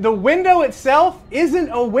 The window itself isn't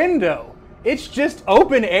a window. It's just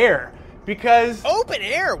open air. Because open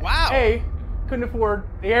air, wow. Hey, couldn't afford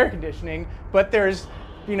the air conditioning, but there's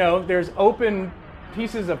open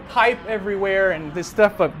pieces of pipe everywhere, and this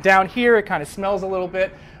stuff up down here, it kind of smells a little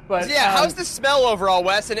bit. But yeah, how's the smell overall,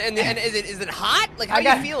 Wes? And is it hot? Like, how are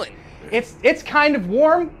you feeling? It's kind of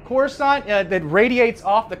warm, Coruscant, that radiates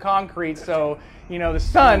off the concrete, so the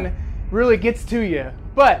sun really gets to you.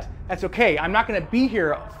 But that's okay. I'm not going to be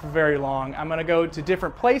here for very long. I'm going to go to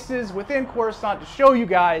different places within Coruscant to show you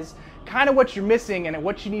guys kind of what you're missing and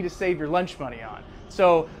what you need to save your lunch money on.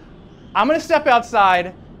 So I'm going to step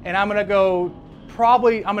outside, and I'm going to go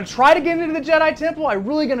I'm gonna try to get into the Jedi Temple. I'm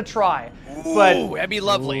really gonna try. But that'd be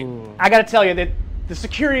lovely. I gotta tell you that the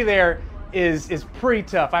security there is pretty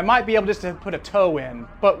tough. I might be able just to put a toe in,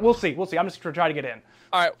 but we'll see. I'm just gonna try to get in.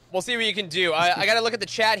 All right, we'll see what you can do. I got to look at the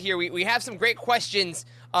chat here. We have some great questions.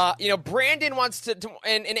 Brandon wants to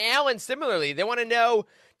and Alan similarly. They want to know,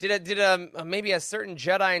 did maybe a certain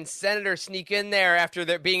Jedi and Senator sneak in there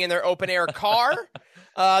after being in their open air car?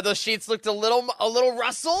 Those sheets looked a little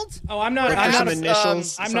rustled. Oh, I'm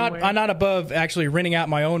not above actually renting out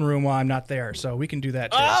my own room while I'm not there, so we can do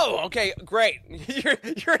that too. Oh, okay, great. You're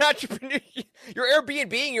an entrepreneur. You're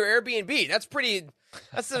Airbnb-ing your Airbnb. That's pretty.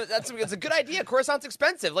 That's a good idea. Coruscant's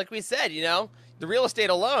expensive, like we said. The real estate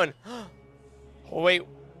alone. Oh wait,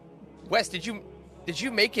 Wes, did you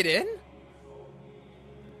make it in?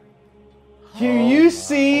 Do you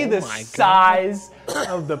see the size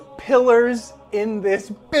of the pillars in this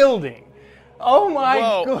building? Oh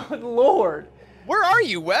my good lord! Where are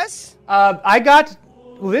you, Wes?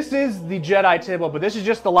 This is the Jedi Temple, but this is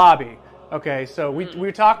just the lobby. Okay, so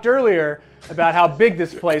we talked earlier about how big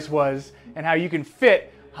this place was and how you can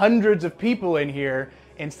fit hundreds of people in here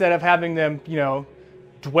instead of having them,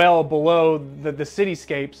 dwell below the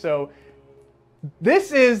cityscape. So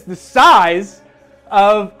this is the size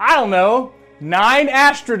of, 9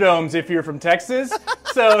 Astrodomes if you're from Texas.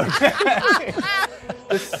 So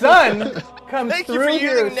the sun comes through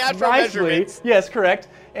here nicely. Yes, correct.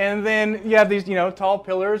 And then you have these, tall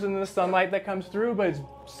pillars and the sunlight that comes through, but it's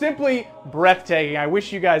simply breathtaking. I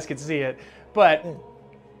wish you guys could see it. But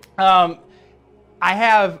I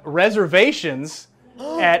have reservations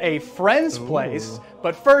at a friend's place.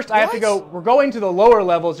 But first, I have to go. We're going to the lower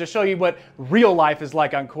levels to show you what real life is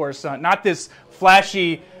like on Coruscant. Not this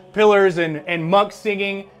flashy pillars and monks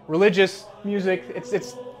singing religious music.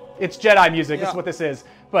 It's Jedi music. That's what this is.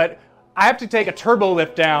 But I have to take a turbo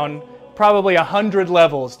lift down probably 100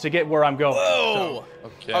 levels to get where I'm going. Whoa!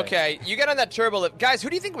 So. Okay, you got on that turbo lift. Guys, who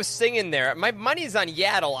do you think was singing there? My money's on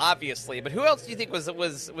Yaddle, obviously, but who else do you think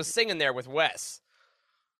was singing there with Wes?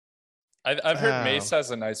 I've heard Mace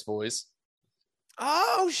has a nice voice.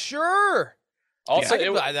 Oh, sure. Also,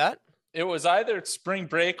 it was either spring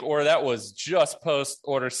break or that was just post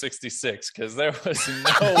Order 66 because there was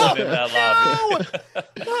no one in that lobby.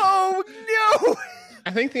 No.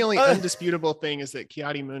 I think the only undisputable thing is that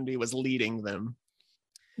Kiadi Mundi was leading them.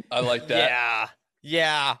 I like that.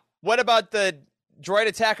 Yeah. What about the droid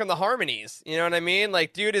attack on the Harmonies? You know what I mean?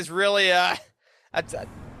 Like, dude is really that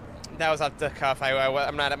was off the cuff.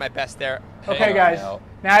 I'm not at my best there. Okay, guys.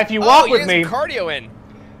 Now, if you walk with me, cardio in.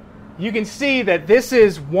 You can see that this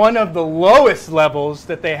is one of the lowest levels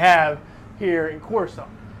that they have here in Coruscant.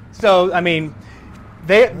 So,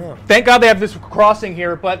 thank God they have this crossing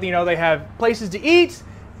here, but, they have places to eat.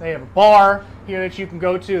 They have a bar here that you can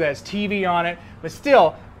go to that has TV on it. But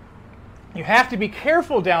still, you have to be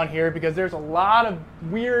careful down here because there's a lot of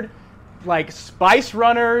weird, spice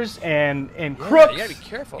runners and crooks. You gotta be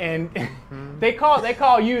careful. And they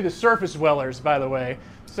call you the surface dwellers, by the way.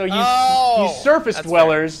 So you surface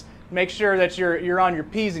dwellers, make sure that you're on your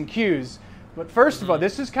P's and Q's. But first of all,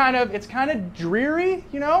 this is kind of dreary,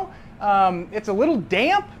 It's a little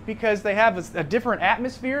damp because they have a different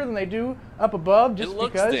atmosphere than they do up above. Just it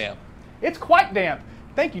looks because damp. It's quite damp.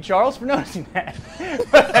 Thank you, Charles, for noticing that.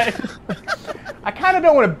 But I kind of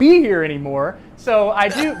don't want to be here anymore. So I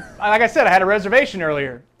do. Like I said, I had a reservation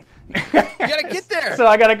earlier. You gotta get there. So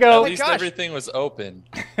I gotta go. At least everything was open.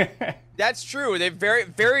 That's true. They very,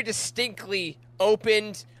 very distinctly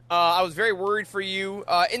opened. I was very worried for you.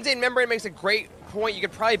 Insane Membrane makes a great point. You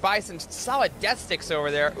could probably buy some solid death sticks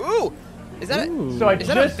over there. Ooh, is that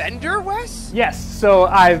a vendor, Wes? Yes. So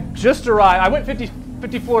I've just arrived. I went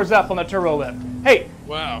 50 floors up on the turbo lift. Hey.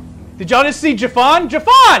 Wow. Did y'all just see Jafan?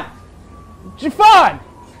 Jafan!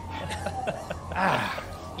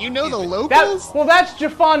 You know the locals? That's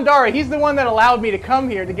Jafan Dari. He's the one that allowed me to come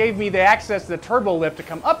here, that gave me the access to the turbo lift to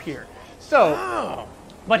come up here. So,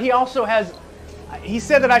 but he also has. He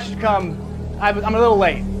said that I should come. I'm a little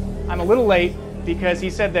late. I'm a little late because he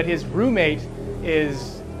said that his roommate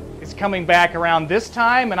is coming back around this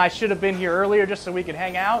time, and I should have been here earlier just so we could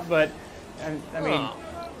hang out. But I don't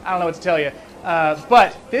know what to tell you.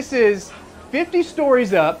 But this is 50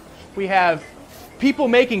 stories up. We have people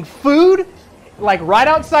making food, right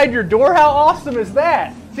outside your door. How awesome is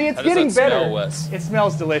that? See, it's getting better. Smell, Wes? It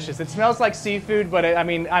smells delicious. It smells like seafood, but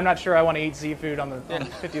I'm not sure I want to eat seafood on the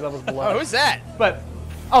 50 levels below. Oh, who's that? But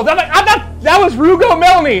that was Rugo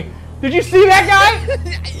Melny. Did you see that guy?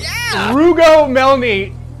 Yeah. Rugo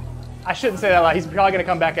Melny. I shouldn't say that loud. He's probably going to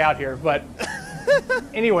come back out here. But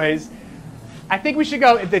anyways, I think we should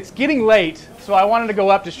go. It's getting late So I wanted to go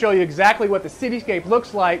up to show you exactly what the cityscape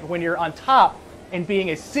looks like when you're on top and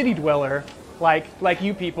being a city dweller like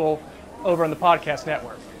you people over on the podcast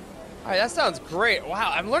network. All right, that sounds great.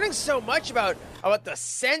 Wow, I'm learning so much about the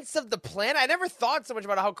sense of the planet. I never thought so much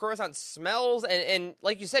about how Coruscant smells, and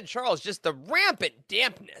like you said, Charles, just the rampant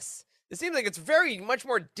dampness. It seems like it's very much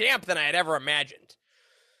more damp than I had ever imagined.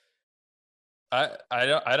 I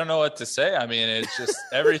don't know what to say. I mean, it's just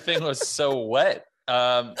everything was so wet.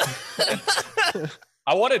 I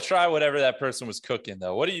want to try whatever that person was cooking,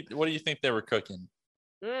 though. What do you think they were cooking?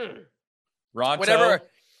 Ronto? Whatever.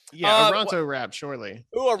 Yeah, a Ronto wrap, surely.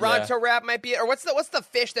 Ooh, a Ronto wrap might be it. Or what's the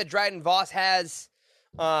fish that Dryden Voss has?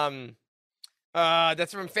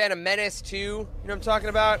 That's from Phantom Menace too. You know what I'm talking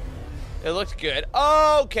about? It looked good.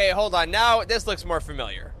 Okay, hold on. Now this looks more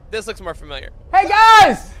familiar. Hey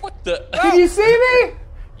guys! What the? Can you see me?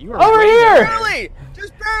 You are Over way here! down. Barely,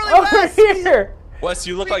 just barely. Over Wes. here! Wes,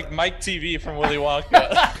 you look like Mike TV from Willy Wonka.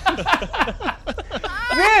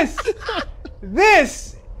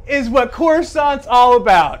 This is what Coruscant's all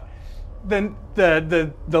about.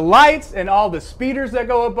 The lights and all the speeders that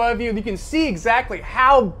go above you. You can see exactly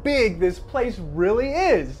how big this place really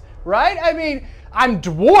is, right? I mean, I'm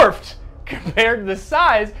dwarfed compared to the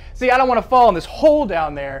size. See, I don't want to fall in this hole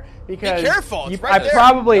down there because be careful. It's I right there.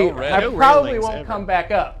 probably No probably railings won't ever. come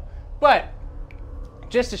back up. But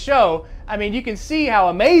just to show, I mean, you can see how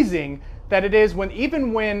amazing that it is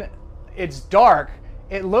even when it's dark,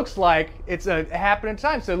 it looks like it's a happening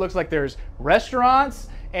time. So it looks like there's restaurants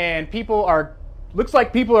and looks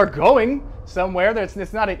like people are going somewhere.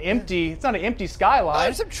 It's not an empty skyline.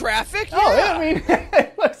 There's some traffic. Oh, Yeah. I mean,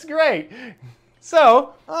 it looks great.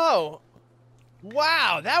 So, Oh,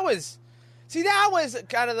 wow. That was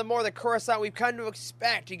kind of the Coruscant we've come to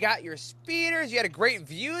expect. You got your speeders. You had a great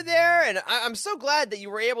view there, and I'm so glad that you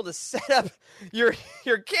were able to set up your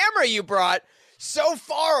camera you brought so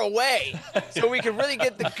far away, so we could really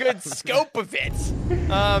get the good scope of it.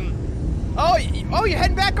 Oh, you're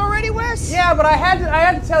heading back already, Wes? yeah, but I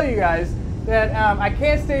had to tell you guys that I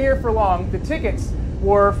can't stay here for long. The tickets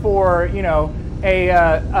were for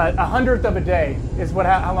a hundredth of a day is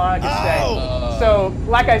how long I could stay. So,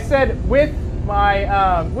 like I said, with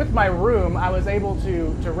my room, I was able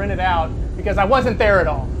to rent it out because I wasn't there at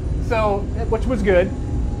all. So, which was good.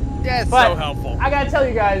 Yeah, it's But so helpful. I gotta tell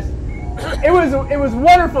you guys, it was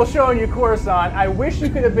wonderful showing you Coruscant. I wish you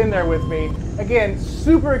could have been there with me. Again,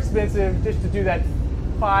 super expensive just to do that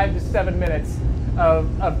 5 to 7 minutes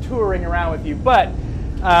of touring around with you. But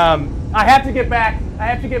I have to get back. I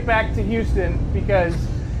have to get back to Houston because,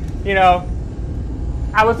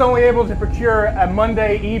 I was only able to procure a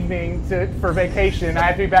Monday evening for vacation. I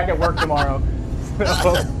have to be back at work tomorrow.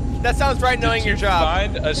 So, That sounds right, knowing your job.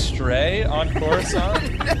 Find a stray on Coruscant?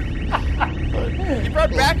 You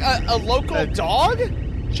brought back a local dog?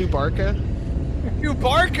 Chewbacca.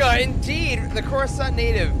 Chewbacca, indeed, the Coruscant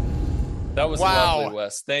native. That was Wow. lovely,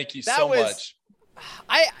 Wes. Thank you That so was- much.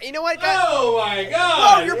 You know what, guys? Oh my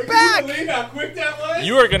God! Oh, you're back! Can you believe how quick that was?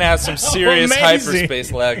 You are going to have some serious amazing.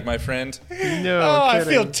 hyperspace lag, my friend. No, Oh, I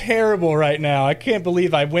kidding. feel terrible right now. I can't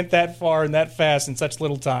believe I went that far and that fast in such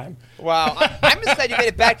little time. Wow, I'm just glad you made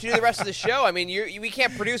it back to do the rest of the show. I mean, we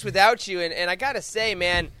can't produce without you, and I gotta say,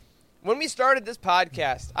 man, when we started this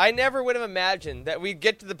podcast, I never would have imagined that we'd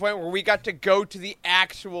get to the point where we got to go to the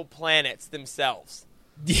actual planets themselves.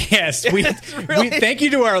 Yes, we really- thank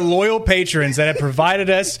you to our loyal patrons that have provided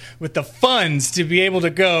us with the funds to be able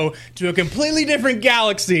to go to a completely different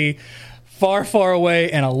galaxy far, far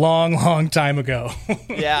away and a long, long time ago.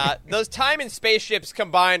 Yeah, those time and spaceships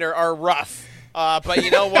combined are rough. But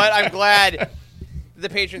you know what? I'm glad the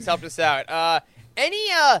patrons helped us out.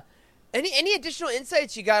 Any additional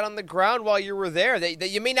insights you got on the ground while you were there that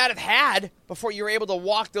you may not have had before you were able to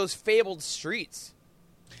walk those fabled streets?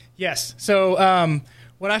 Yes. So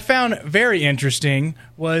what I found very interesting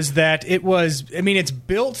was that it's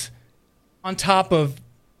built on top of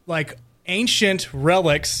like ancient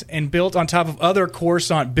relics and built on top of other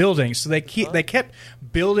Coruscant buildings. So they kept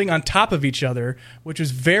building on top of each other, which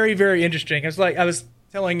was very, very interesting. I was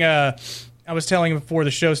telling before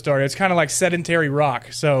the show started, it's kind of like sedentary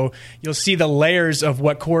rock. So you'll see the layers of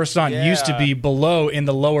what Coruscant used to be below in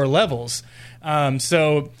the lower levels. And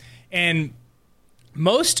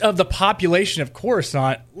most of the population of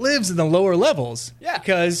Coruscant lives in the lower levels. Yeah.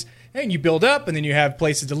 Because you build up and then you have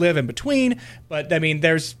places to live in between. But I mean,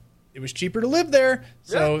 it was cheaper to live there.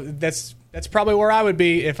 So that's probably where I would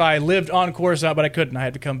be if I lived on Coruscant, but I couldn't. I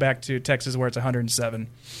had to come back to Texas where it's 107.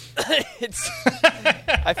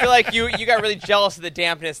 I feel like you got really jealous of the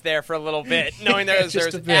dampness there for a little bit, knowing there's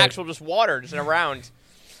Just a bit. actual just water just around.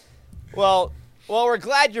 Well, Well, we're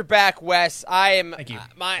glad you're back, Wes. I am. Thank you.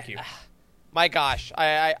 My Thank you. my gosh,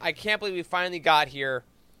 I can't believe we finally got here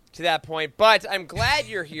to that point. But I'm glad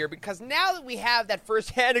you're here because now that we have that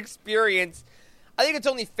firsthand experience, I think it's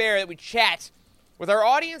only fair that we chat with our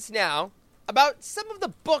audience now about some of the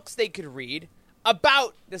books they could read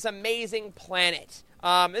about this amazing planet.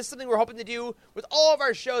 This is something we're hoping to do with all of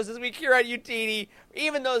our shows this week here at UTD,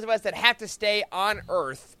 even those of us that have to stay on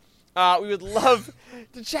Earth. We would love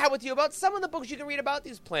to chat with you about some of the books you can read about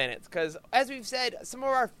these planets, because, as we've said, some of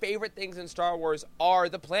our favorite things in Star Wars are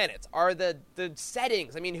the planets, are the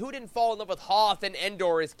settings. I mean, who didn't fall in love with Hoth and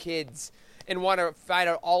Endor as kids and want to find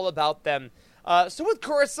out all about them? So with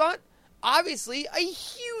Coruscant, obviously, a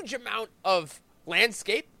huge amount of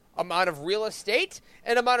landscape, amount of real estate,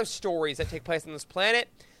 and amount of stories that take place on this planet.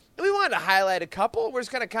 And we wanted to highlight a couple. We're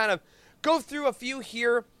just going to kind of go through a few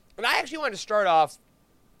here. And I actually wanted to start off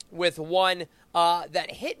with one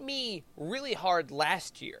that hit me really hard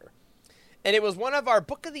last year. And it was one of our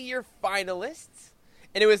Book of the Year finalists.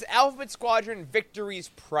 And it was Alphabet Squadron Victory's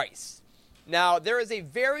Price. Now, there is a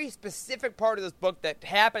very specific part of this book that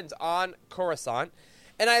happens on Coruscant.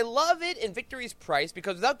 And I love it in Victory's Price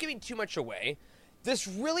because without giving too much away, this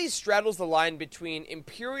really straddles the line between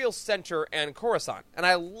Imperial Center and Coruscant. And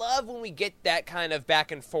I love when we get that kind of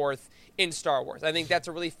back and forth in Star Wars. I think that's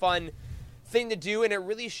a really fun thing to do, and it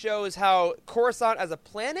really shows how Coruscant as a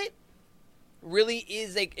planet really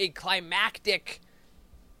is a climactic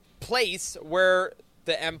place where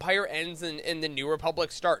the Empire ends and the New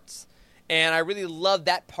Republic starts. And I really love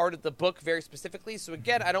that part of the book very specifically. So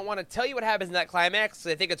again, I don't want to tell you what happens in that climax.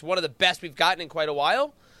 I think it's one of the best we've gotten in quite a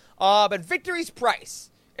while. But Victory's Price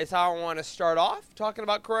is how I want to start off talking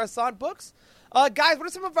about Coruscant books. Guys, what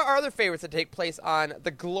are some of our other favorites that take place on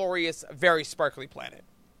the glorious, very sparkly planet?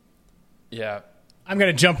 Yeah. I'm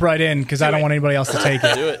going to jump right in because I don't want anybody else to take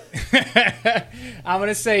it. Do it. I'm going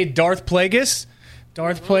to say Darth Plagueis.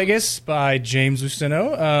 Darth Plagueis by James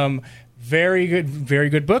Luceno. Very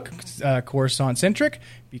good book, Coruscant-centric,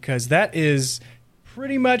 because that is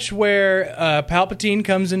pretty much where Palpatine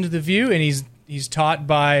comes into the view, and he's taught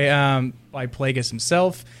by Plagueis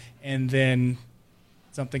himself, and then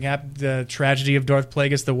something happened. The tragedy of Darth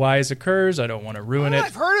Plagueis the Wise occurs. I don't want to ruin it.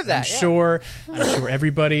 I've heard of that. I'm sure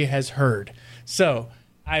everybody has heard. So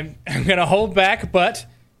I'm going to hold back, but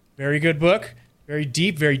very good book, very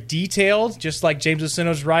deep, very detailed, just like James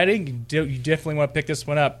Luceno's writing. You definitely want to pick this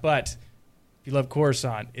one up. But if you love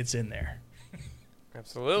Coruscant, it's in there.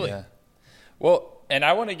 Absolutely. Yeah. Well, and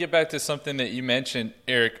I want to get back to something that you mentioned,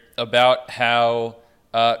 Eric, about how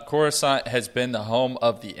Coruscant has been the home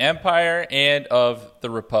of the Empire and of the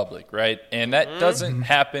Republic, right? And that doesn't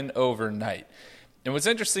happen overnight. And what's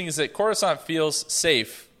interesting is that Coruscant feels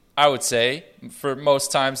safe, I would say, for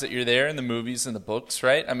most times that you're there in the movies and the books,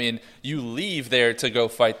 right? I mean, you leave there to go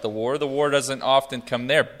fight the war. The war doesn't often come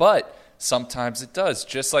there, but sometimes it does.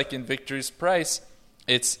 Just like in Victory's Price,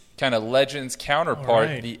 it's kind of Legends counterpart,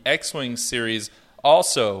 Right. the X-Wing series.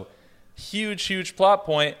 Also, huge plot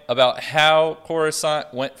point about how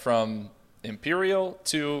Coruscant went from Imperial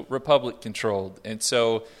to Republic controlled. And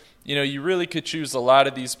so, you really could choose a lot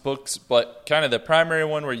of these books, but kind of the primary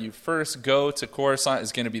one where you first go to Coruscant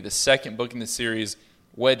is going to be the second book in the series,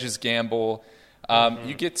 Wedge's Gamble.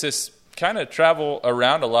 You get to kind of travel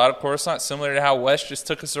around a lot of Coruscant, similar to how Wes just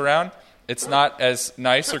took us around. It's not as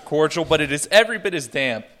nice or cordial, but it is every bit as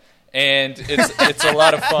damp. And it's a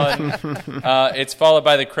lot of fun. It's followed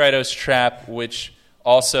by the Kratos Trap, which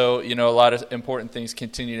also, a lot of important things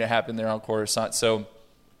continue to happen there on Coruscant. So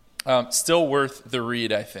still worth the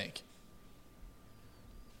read, I think.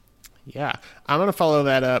 Yeah, I'm going to follow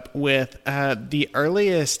that up with the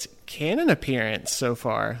earliest canon appearance so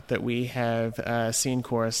far that we have seen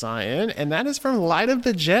Coruscant in, and that is from Light of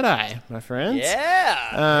the Jedi, my friends.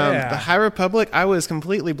 Yeah. The High Republic, I was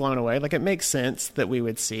completely blown away. Like, it makes sense that we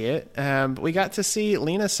would see it. But we got to see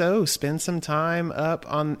Lina Soh spend some time up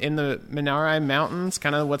in the Minari Mountains,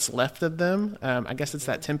 kind of what's left of them. I guess it's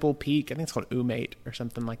that Temple Peak. I think it's called Umate or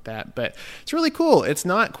something like that. But it's really cool. It's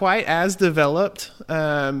not quite as developed,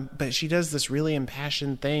 but she does this really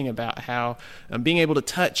impassioned thing about how being able to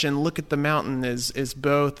touch and look at the mountain is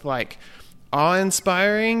both like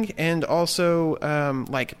awe-inspiring and also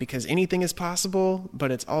because anything is possible,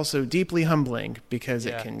 but it's also deeply humbling because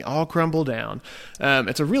it can all crumble down.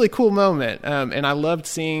 It's a really cool moment, and I loved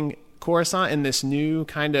seeing Coruscant in this new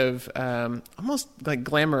kind of almost like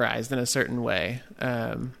glamorized in a certain way.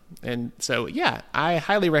 And so, yeah, I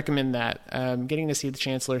highly recommend that. Getting to see the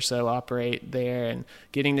Chancellor Soh operate there and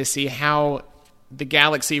getting to see how the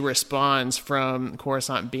galaxy responds from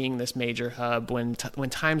Coruscant being this major hub when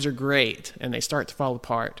times are great and they start to fall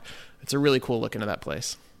apart. It's a really cool look into that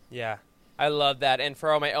place. Yeah, I love that. And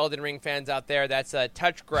for all my Elden Ring fans out there, that's a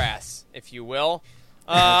touch grass, if you will.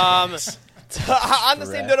 On the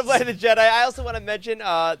same note of Light of the Jedi, I also want to mention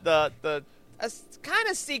the kind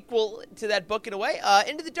of sequel to that book in a way,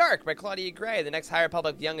 Into the Dark by Claudia Gray, the next High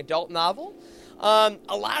Republic young adult novel.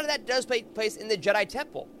 A lot of that does take place in the Jedi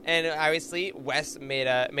Temple, and obviously Wes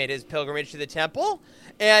made his pilgrimage to the temple,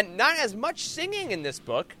 and not as much singing in this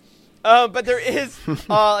book, but there is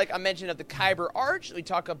like a mention of the Kyber Arch. We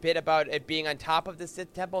talk a bit about it being on top of the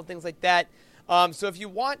Sith Temple and things like that. So if you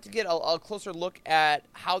want to get a closer look at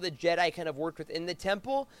how the Jedi kind of worked within the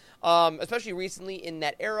temple, especially recently in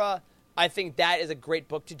that era, I think that is a great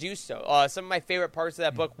book to do so. Some of my favorite parts of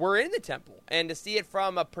that book were in the temple. And to see it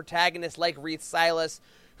from a protagonist like Reith Silas,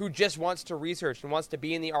 who just wants to research and wants to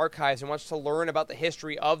be in the archives and wants to learn about the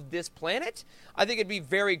history of this planet, I think it'd be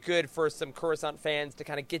very good for some Coruscant fans to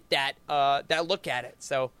kind of get that look at it.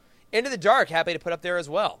 So, Into the Dark, happy to put up there as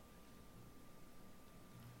well.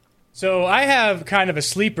 So I have kind of a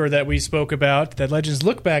sleeper that we spoke about, that Legends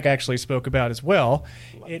Look Back actually spoke about as well.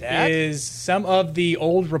 It is some of the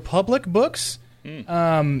Old Republic books,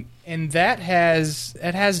 and that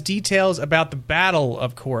has details about the Battle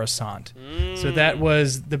of Coruscant. So that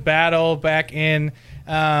was the battle back in,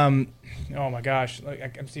 oh my gosh,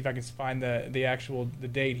 I'm see if I can find the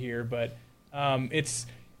date here, but it's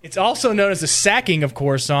also known as the sacking of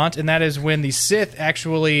Coruscant, and that is when the Sith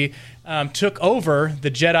actually took over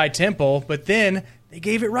the Jedi Temple, but then they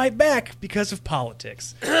gave it right back because of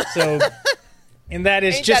politics. So, and that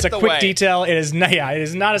is just a quick detail. It is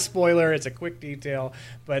not a spoiler. It's a quick detail,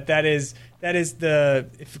 but that is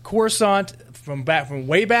if Coruscant from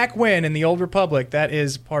way back when in the Old Republic. That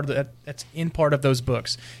is part of that's in part of those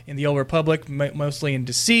books in the Old Republic, mostly in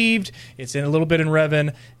Deceived. It's in a little bit in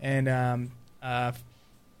Revan and.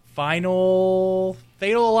 Fatal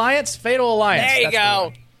Alliance. There you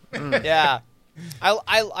go. Yeah,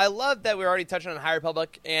 I love that we're already touching on High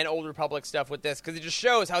Republic and Old Republic stuff with this, because it just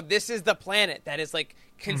shows how this is the planet that is like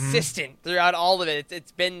consistent throughout all of it.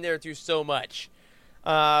 It's been there through so much.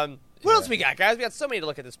 What else we got, guys? We got so many to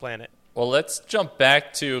look at this planet. Well, let's jump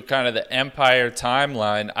back to kind of the Empire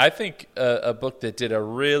timeline. I think a book that did a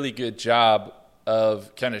really good job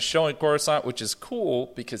of kind of showing Coruscant, which is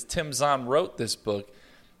cool because Tim Zahn wrote this book,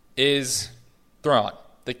 is Thrawn,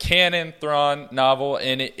 the canon Thrawn novel,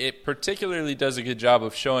 and it particularly does a good job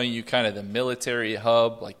of showing you kind of the military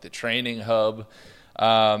hub, like the training hub,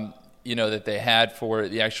 that they had for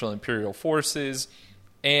the actual Imperial forces.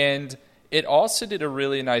 And it also did a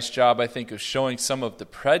really nice job, I think, of showing some of the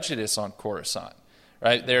prejudice on Coruscant.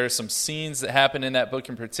 Right? There are some scenes that happen in that book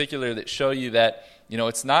in particular that show you that,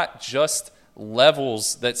 it's not just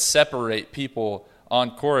levels that separate people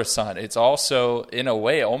on Coruscant. It's also, in a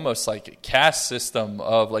way, almost like a caste system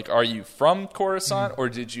of, like, are you from Coruscant or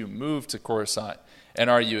did you move to Coruscant? And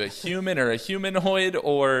are you a human or a humanoid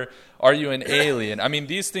or are you an alien? I mean,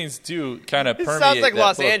 these things do kind of permeate. It sounds like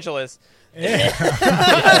Los book. Angeles. Yeah.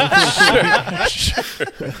 sure.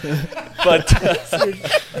 But from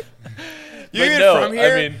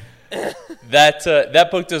here? I mean, that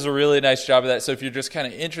book does a really nice job of that. So if you're just kind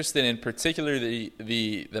of interested in particularly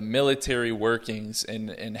the military workings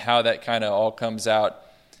and how that kind of all comes out,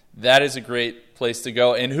 that is a great place to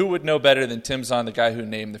go. And who would know better than Tim Zahn, the guy who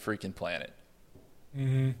named the freaking planet?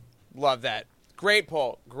 Mm-hmm. Love that. Great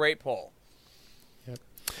poll. Yep.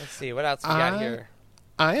 Let's see. What else we got here?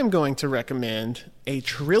 I am going to recommend a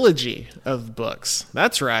trilogy of books.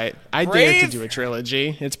 That's right. I Brave? dared to do a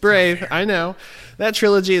trilogy. It's brave, I know. That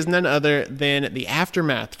trilogy is none other than the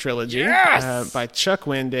Aftermath trilogy by Chuck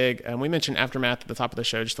Wendig. We mentioned Aftermath at the top of the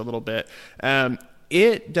show just a little bit.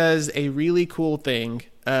 It does a really cool thing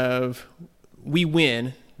of we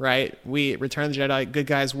win, right? We Return of the Jedi, good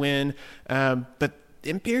guys win, but the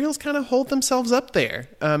Imperials kind of hold themselves up there.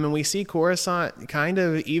 And we see Coruscant kind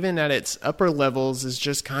of, even at its upper levels, is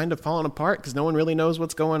just kind of falling apart because no one really knows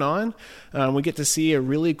what's going on. We get to see a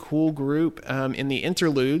really cool group in the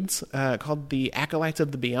interludes called the Acolytes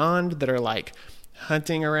of the Beyond that are like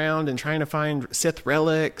hunting around and trying to find Sith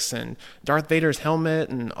relics and Darth Vader's helmet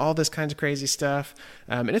and all this kinds of crazy stuff.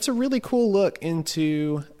 And it's a really cool look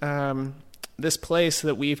into this place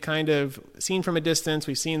that we've kind of seen from a distance.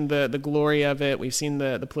 We've seen the glory of it. We've seen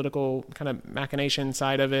the political kind of machination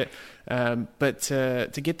side of it. But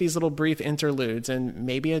to get these little brief interludes and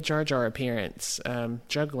maybe a Jar Jar appearance,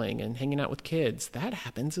 juggling and hanging out with kids, that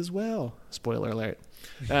happens as well. Spoiler alert.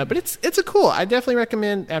 But it's a cool. I definitely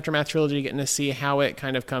recommend Aftermath trilogy, getting to see how it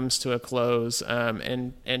kind of comes to a close,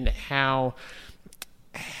 and how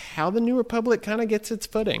how the New Republic kind of gets its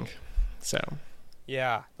footing. So,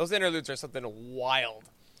 yeah, those interludes are something wild.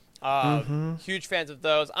 Huge fans of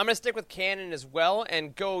those. I'm going to stick with canon as well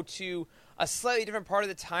and go to a slightly different part of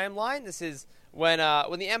the timeline. This is when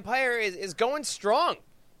the Empire is going strong,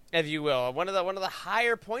 if you will. One of the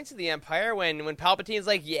higher points of the Empire when Palpatine's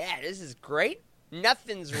like, yeah, this is great.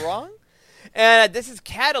 Nothing's wrong. And this is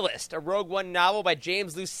Catalyst, a Rogue One novel by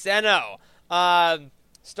James Luceno,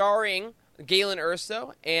 starring Galen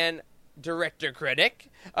Erso and director critic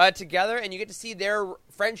together, and you get to see their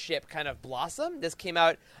friendship kind of blossom. This came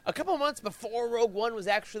out a couple months before Rogue One was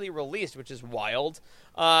actually released, which is wild.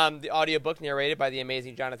 The audiobook narrated by the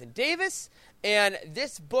amazing Jonathan Davis, and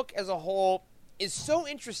this book as a whole is so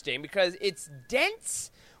interesting because it's dense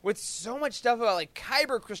with so much stuff about like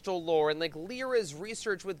kyber crystal lore and like Lyra's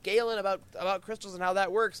research with Galen about crystals and how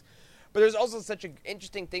that works. But there's also such an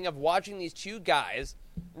interesting thing of watching these two guys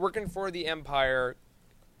working for the Empire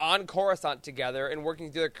on Coruscant together and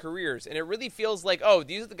working through their careers. And it really feels like, oh,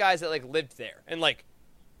 these are the guys that like lived there and like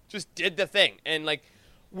just did the thing and like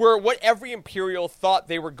were what every Imperial thought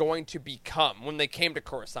they were going to become when they came to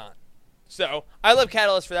Coruscant. So I love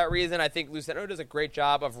Catalyst for that reason. I think Luceno does a great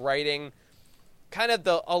job of writing kind of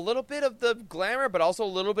a little bit of the glamour, but also a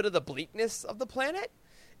little bit of the bleakness of the planet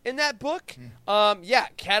in that book. Yeah,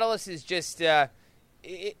 Catalyst is just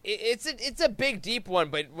it's a big, deep one,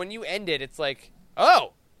 but when you end it, it's like,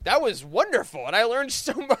 oh, that was wonderful, and I learned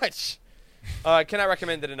so much. Cannot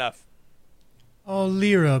recommend it enough. Oh,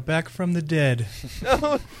 Lyra, back from the dead.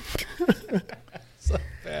 So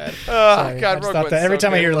bad. Oh, Sorry, God, Rogue One's that every so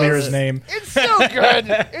time I good. hear Lyra's name. It's so good.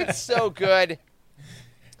 It's so good.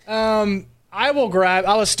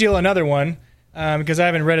 I'll steal another one because I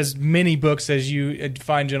haven't read as many books as you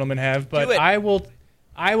fine gentlemen have, but I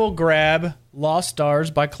will grab Lost Stars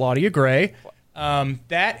by Claudia Gray.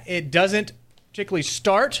 That it doesn't particularly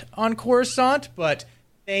start on Coruscant, but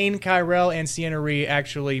Thane, Kyrell, and Sienna Rhee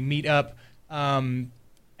actually meet up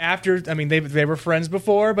after. I mean, they were friends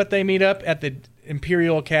before, but they meet up at the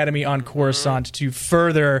Imperial Academy on Coruscant to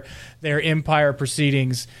further their Empire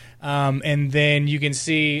proceedings. And then you can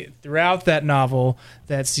see throughout that novel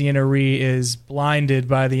that Sienna Rhee is blinded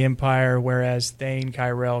by the Empire, whereas Thane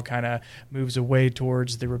Kyrell kind of moves away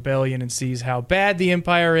towards the rebellion and sees how bad the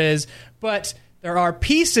Empire is. But there are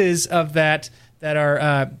pieces of that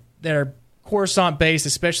are Coruscant based,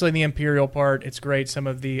 especially in the Imperial part. It's great. Some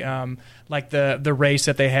of the like the race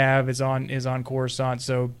that they have is on Coruscant.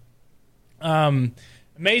 So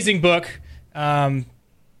amazing book.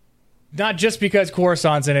 Not just because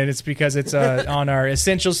Coruscant's in it, it's because it's on our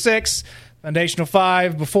Essential 6, Foundational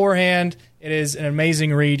 5 beforehand. It is an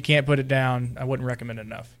amazing read. Can't put it down. I wouldn't recommend it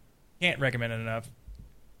enough. Can't recommend it enough.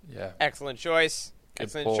 Yeah. Excellent choice.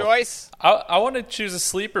 Excellent pull. choice. I want to choose a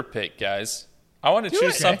sleeper pick, guys. I want to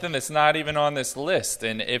choose something that's not even on this list.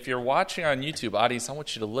 And if you're watching on YouTube, audience, I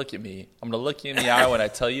want you to look at me. I'm going to look you in the eye when I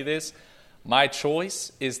tell you this. My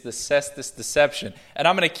choice is the Cestus Deception. And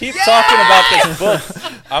I'm going to keep talking about this book.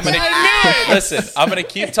 I'm going to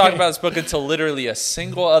keep talking about this book until literally a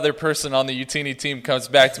single other person on the Utini team comes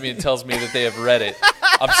back to me and tells me that they have read it.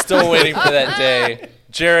 I'm still waiting for that day.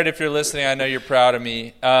 Jared, if you're listening, I know you're proud of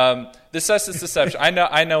me. The Cestus Deception.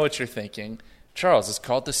 I know what you're thinking. Charles, it's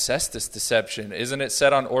called the Cestus Deception. Isn't it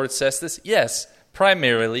set on Ord Cestus? Yes,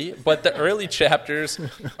 primarily. But the early chapters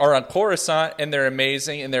are on Coruscant, and they're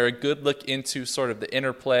amazing, and they're a good look into sort of the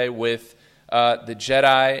interplay with the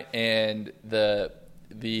Jedi and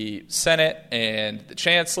the Senate and the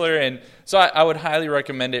Chancellor. And so I would highly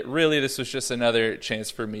recommend it. Really, this was just another chance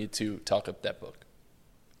for me to talk up that book.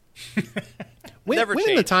 When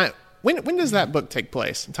does that book take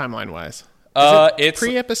place, timeline-wise? It's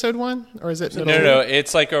pre-episode 1, or is it? No.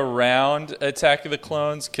 It's like around Attack of the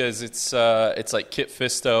Clones because it's like Kit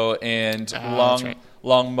Fisto and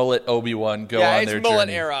long mullet Obi-Wan go on their journey. Yeah, it's mullet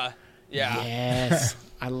era. Yeah. Yes.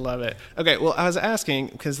 I love it. Okay, well, I was asking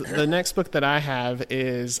because the next book that I have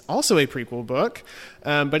is also a prequel book,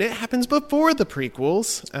 but it happens before the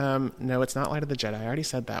prequels. No, it's not Light of the Jedi. I already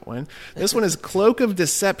said that one. This one is Cloak of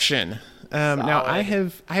Deception. Now, I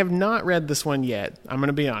have not read this one yet. I'm going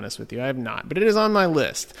to be honest with you. I have not. But it is on my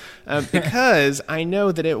list because I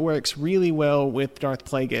know that it works really well with Darth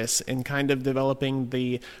Plagueis in kind of developing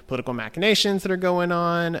the political machinations that are going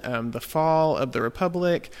on, the fall of the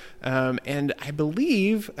Republic, and I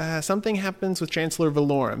believe something happens with Chancellor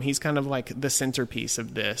Valorum. He's kind of like the centerpiece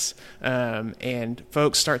of this, and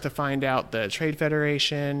folks start to find out the Trade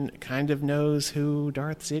Federation kind of knows who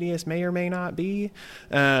Darth Sidious may or may not be.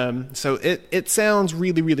 So it sounds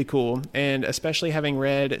really, really cool, and especially having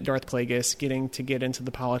read Darth Plagueis, getting to get into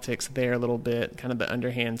the politics there a little bit, kind of the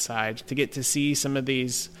underhand side, to get to see some of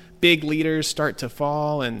these big leaders start to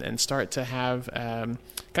fall and start to have kind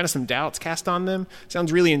of some doubts cast on them,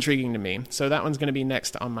 sounds really intriguing to me. So that one's going to be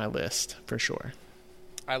next on my list for sure.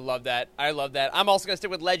 I love that. I'm also going to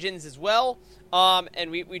stick with Legends as well.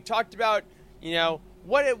 And we talked about,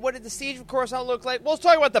 what did the Siege of Coruscant look like? Well, let's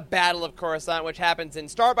talk about the Battle of Coruscant, which happens in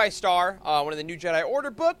Star by Star, one of the New Jedi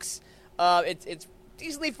Order books. It's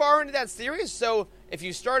decently far into that series, so if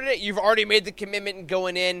you started it, you've already made the commitment and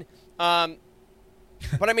going in.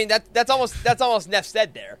 But I mean, that's almost Neff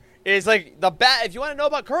said there. It's like if you want to know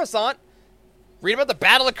about Coruscant, read about the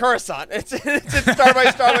Battle of Coruscant. It's Star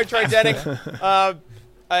by Star by Troy Denning.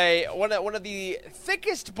 One of the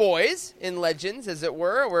thickest boys in Legends, as it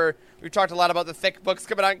were, where we've talked a lot about the thick books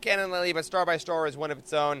coming out in canon lately, but Star by Star is one of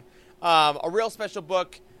its own. A real special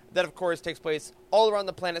book that, of course, takes place all around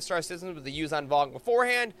the planet star systems with the Yuuzhan Vong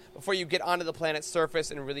beforehand, before you get onto the planet's surface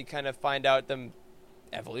and really kind of find out the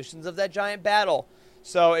evolutions of that giant battle.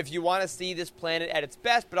 So if you want to see this planet at its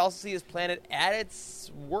best, but also see this planet at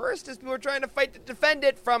its worst as people are trying to fight to defend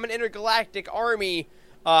it from an intergalactic army,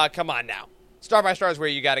 come on now. Star by Star is where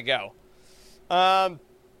you got to go. All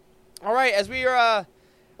right, as we're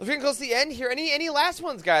getting close to the end here, any last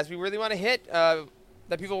ones, guys, we really want to hit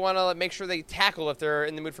that people want to make sure they tackle if they're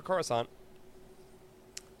in the mood for Coruscant?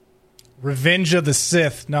 Revenge of the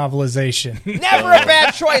Sith novelization. Never a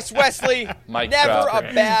bad choice, Wesley. Never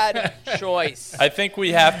a bad choice. I think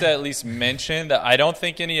we have to at least mention that I don't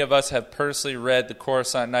think any of us have personally read the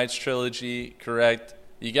Coruscant Nights trilogy, correct?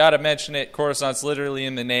 You got to mention it. Coruscant's literally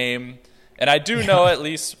in the name. And I do know, at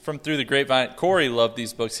least from through the grapevine, Corey loved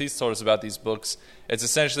these books. He's told us about these books. It's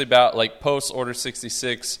essentially about, like, post-Order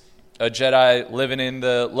 66, a Jedi living in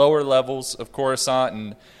the lower levels of Coruscant,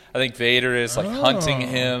 and I think Vader is, like, hunting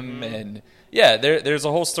him. And, yeah, there's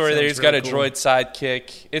a whole story there. He's got a droid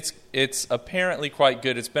sidekick. It's apparently quite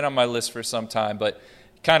good. It's been on my list for some time, but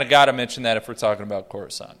kind of got to mention that if we're talking about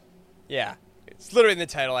Coruscant. Yeah. It's literally in the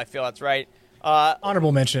title. I feel that's right.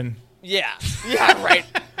 Honorable mention. Yeah, right.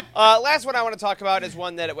 Last one I want to talk about is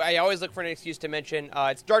one that I always look for an excuse to mention.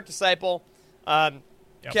 It's Dark Disciple,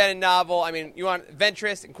 canon novel. I mean, you want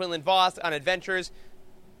Ventress and Quinlan Voss on adventures.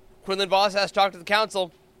 Quinlan Voss has to talk to the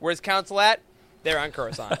council. Where's council at? They're on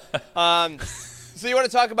Coruscant. So you want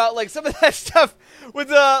to talk about like some of that stuff with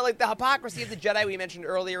the hypocrisy of the Jedi we mentioned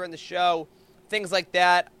earlier in the show, things like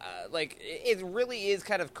that. Like it really is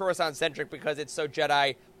kind of Coruscant centric because it's so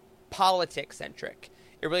Jedi politics centric.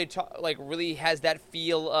 It really really has that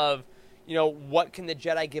feel of, what can the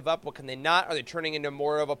Jedi give up? What can they not? Are they turning into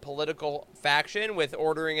more of a political faction with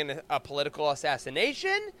ordering a political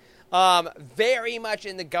assassination? Very much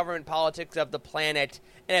in the government politics of the planet.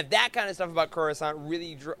 And if that kind of stuff about Coruscant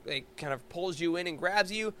really kind of pulls you in and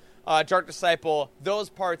grabs you, Dark Disciple, those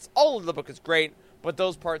parts, all of the book is great, but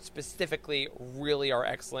those parts specifically really are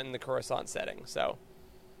excellent in the Coruscant setting. So,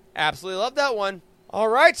 absolutely love that one. All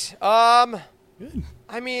right. Good.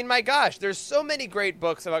 I mean, my gosh, there's so many great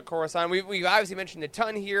books about Coruscant. We've obviously mentioned a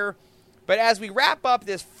ton here, but as we wrap up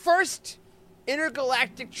this first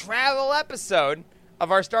intergalactic travel episode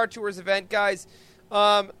of our Star Tours event, guys,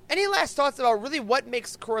 any last thoughts about really what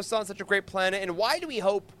makes Coruscant such a great planet, and why do we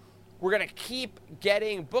hope we're going to keep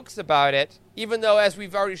getting books about it, even though, as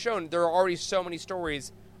we've already shown, there are already so many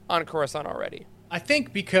stories on Coruscant already? I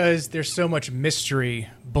think because there's so much mystery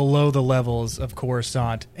below the levels of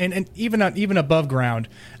Coruscant, and even above ground.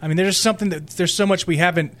 I mean, there's so much we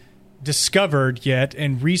haven't discovered yet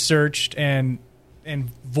and researched and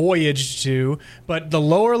voyaged to, but the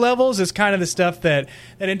lower levels is kind of the stuff that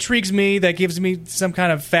intrigues me, that gives me some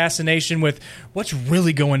kind of fascination with what's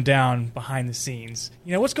really going down behind the scenes.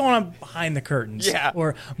 What's going on behind the curtains,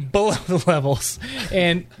 or below the levels,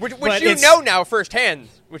 and which you know now firsthand.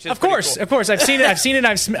 Which is of course, I've seen it.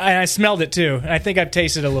 I smelled it too, and I think I've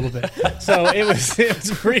tasted it a little bit. So it was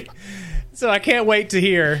pretty. So I can't wait to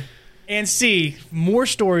hear and see more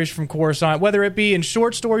stories from Coruscant, whether it be in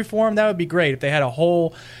short story form. That would be great if they had a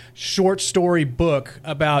whole short story book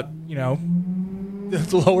about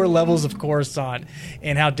the lower levels of Coruscant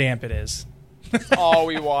and how damp it is. That's all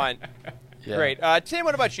we want. Yeah. Great, Tim.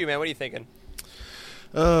 What about you, man? What are you thinking?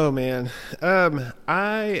 Oh, man.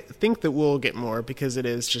 I think that we'll get more because it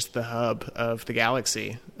is just the hub of the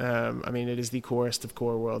galaxy. It is the corest of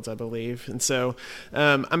core worlds, I believe. And so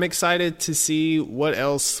I'm excited to see what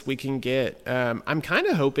else we can get. I'm kind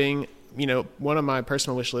of hoping one of my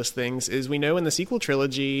personal wish list things is we know in the sequel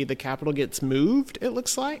trilogy, the capital gets moved, it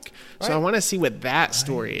looks like. Right. So I want to see what that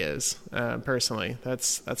story is, personally.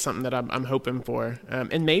 That's something that I'm hoping for.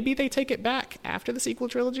 And maybe they take it back after the sequel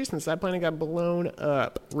trilogy, since that planet got blown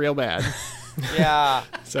up real bad. Yeah.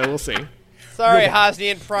 So we'll see. Sorry,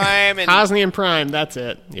 Hosnian Prime. Hosnian Prime, that's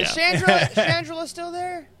it. Yeah. Is Chandrila still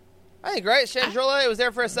there? I think, right? Chandrila, it was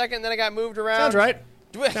there for a second, then it got moved around. Sounds right.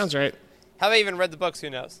 Sounds right. Have I even read the books? Who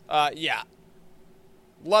knows? Yeah.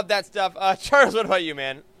 Love that stuff. Charles, what about you,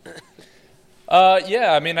 man?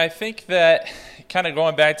 Yeah, I mean, I think that kind of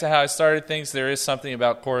going back to how I started things, there is something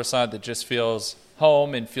about Coruscant that just feels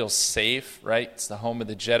home and feels safe, right? It's the home of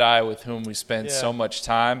the Jedi with whom we spend so much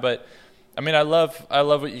time. But, I mean, I love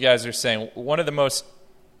what you guys are saying. One of the most...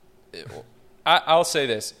 I'll say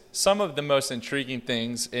this. Some of the most intriguing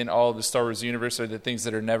things in all of the Star Wars universe are the things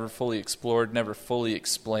that are never fully explored, never fully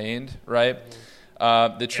explained, right?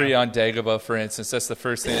 The tree on Dagobah, for instance, that's the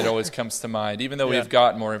first thing that always comes to mind, even though we've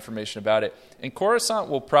got more information about it. And Coruscant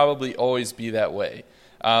will probably always be that way.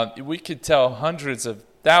 We could tell hundreds of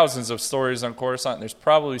thousands of stories on Coruscant, and there's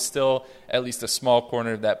probably still at least a small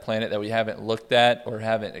corner of that planet that we haven't looked at or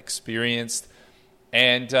haven't experienced.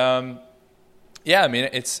 And... yeah, I mean,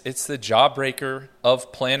 it's the jawbreaker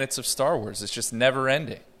of planets of Star Wars. It's just never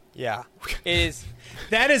ending. Yeah. It is.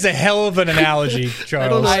 That is a hell of an analogy,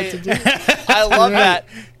 Charles. I love that.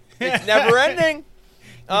 It's never ending. You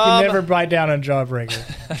can never bite down on jawbreaker.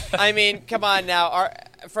 I mean, come on now.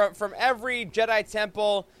 From every Jedi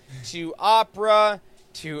temple to opera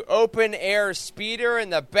to open air speeder in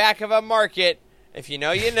the back of a market, if you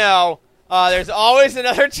know, you know, there's always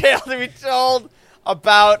another tale to be told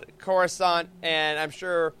about Coruscant, and I'm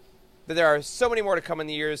sure that there are so many more to come in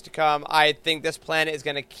the years to come. I think this planet is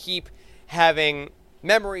going to keep having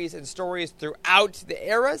memories and stories throughout the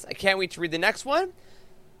eras. I can't wait to read the next one.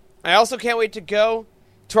 I also can't wait to go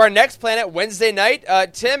to our next planet Wednesday night.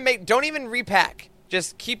 Tim, don't even repack.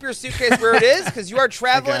 Just keep your suitcase where it is, because you are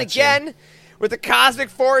traveling again with the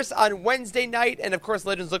Cosmic Force on Wednesday night, and of course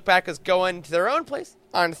Legends Look Back is going to their own place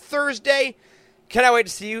on Thursday. Cannot wait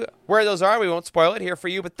to see you where those are. We won't spoil it here for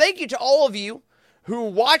you. But thank you to all of you who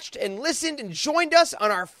watched and listened and joined us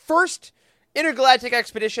on our first intergalactic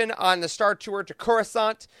expedition on the Star Tour to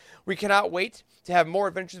Coruscant. We cannot wait to have more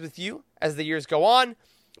adventures with you as the years go on.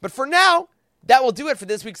 But for now, that will do it for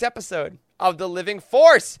this week's episode of The Living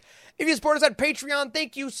Force. If you support us on Patreon,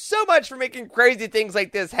 thank you so much for making crazy things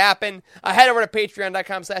like this happen. Head over to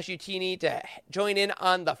patreon.com/utini to join in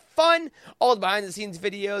on the fun, all the behind-the-scenes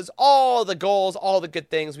videos, all the goals, all the good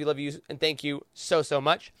things. We love you and thank you so, so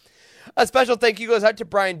much. A special thank you goes out to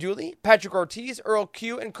Brian Dooley, Patrick Ortiz, Earl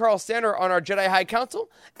Q, and Carl Sander on our Jedi High Council,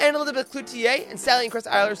 and Elizabeth Cloutier and Sally and Chris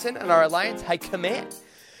Eilerson on our Alliance High Command.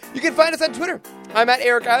 You can find us on Twitter. I'm at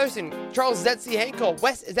Eric Eilerson. Charles is at C. Hankel.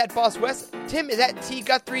 Wes is at Boss Wes. Tim is at T.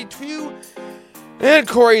 Guthrie2. And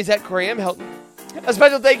Corey is at Corey M. Helton. A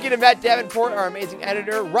special thank you to Matt Davenport, our amazing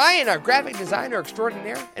editor, Ryan, our graphic designer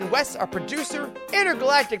extraordinaire, and Wes, our producer,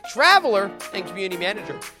 intergalactic traveler, and community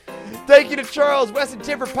manager. Thank you to Charles, Wes, and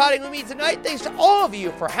Tim for potting with me tonight. Thanks to all of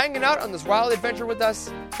you for hanging out on this wild adventure with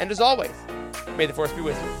us. And as always, may the Force be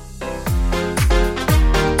with you.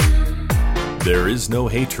 There is no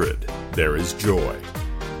hatred, there is joy.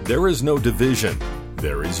 There is no division,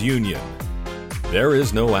 there is union. There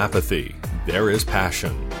is no apathy, there is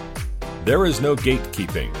passion. There is no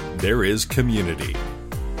gatekeeping, there is community.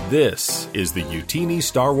 This is the Utini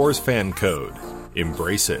Star Wars Fan Code.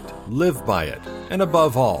 Embrace it, live by it, and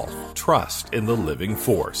above all, trust in the living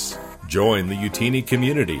force. Join the Utini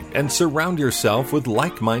community and surround yourself with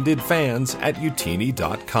like-minded fans at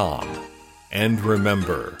utini.com. And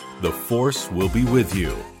remember, the Force will be with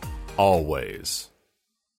you, always.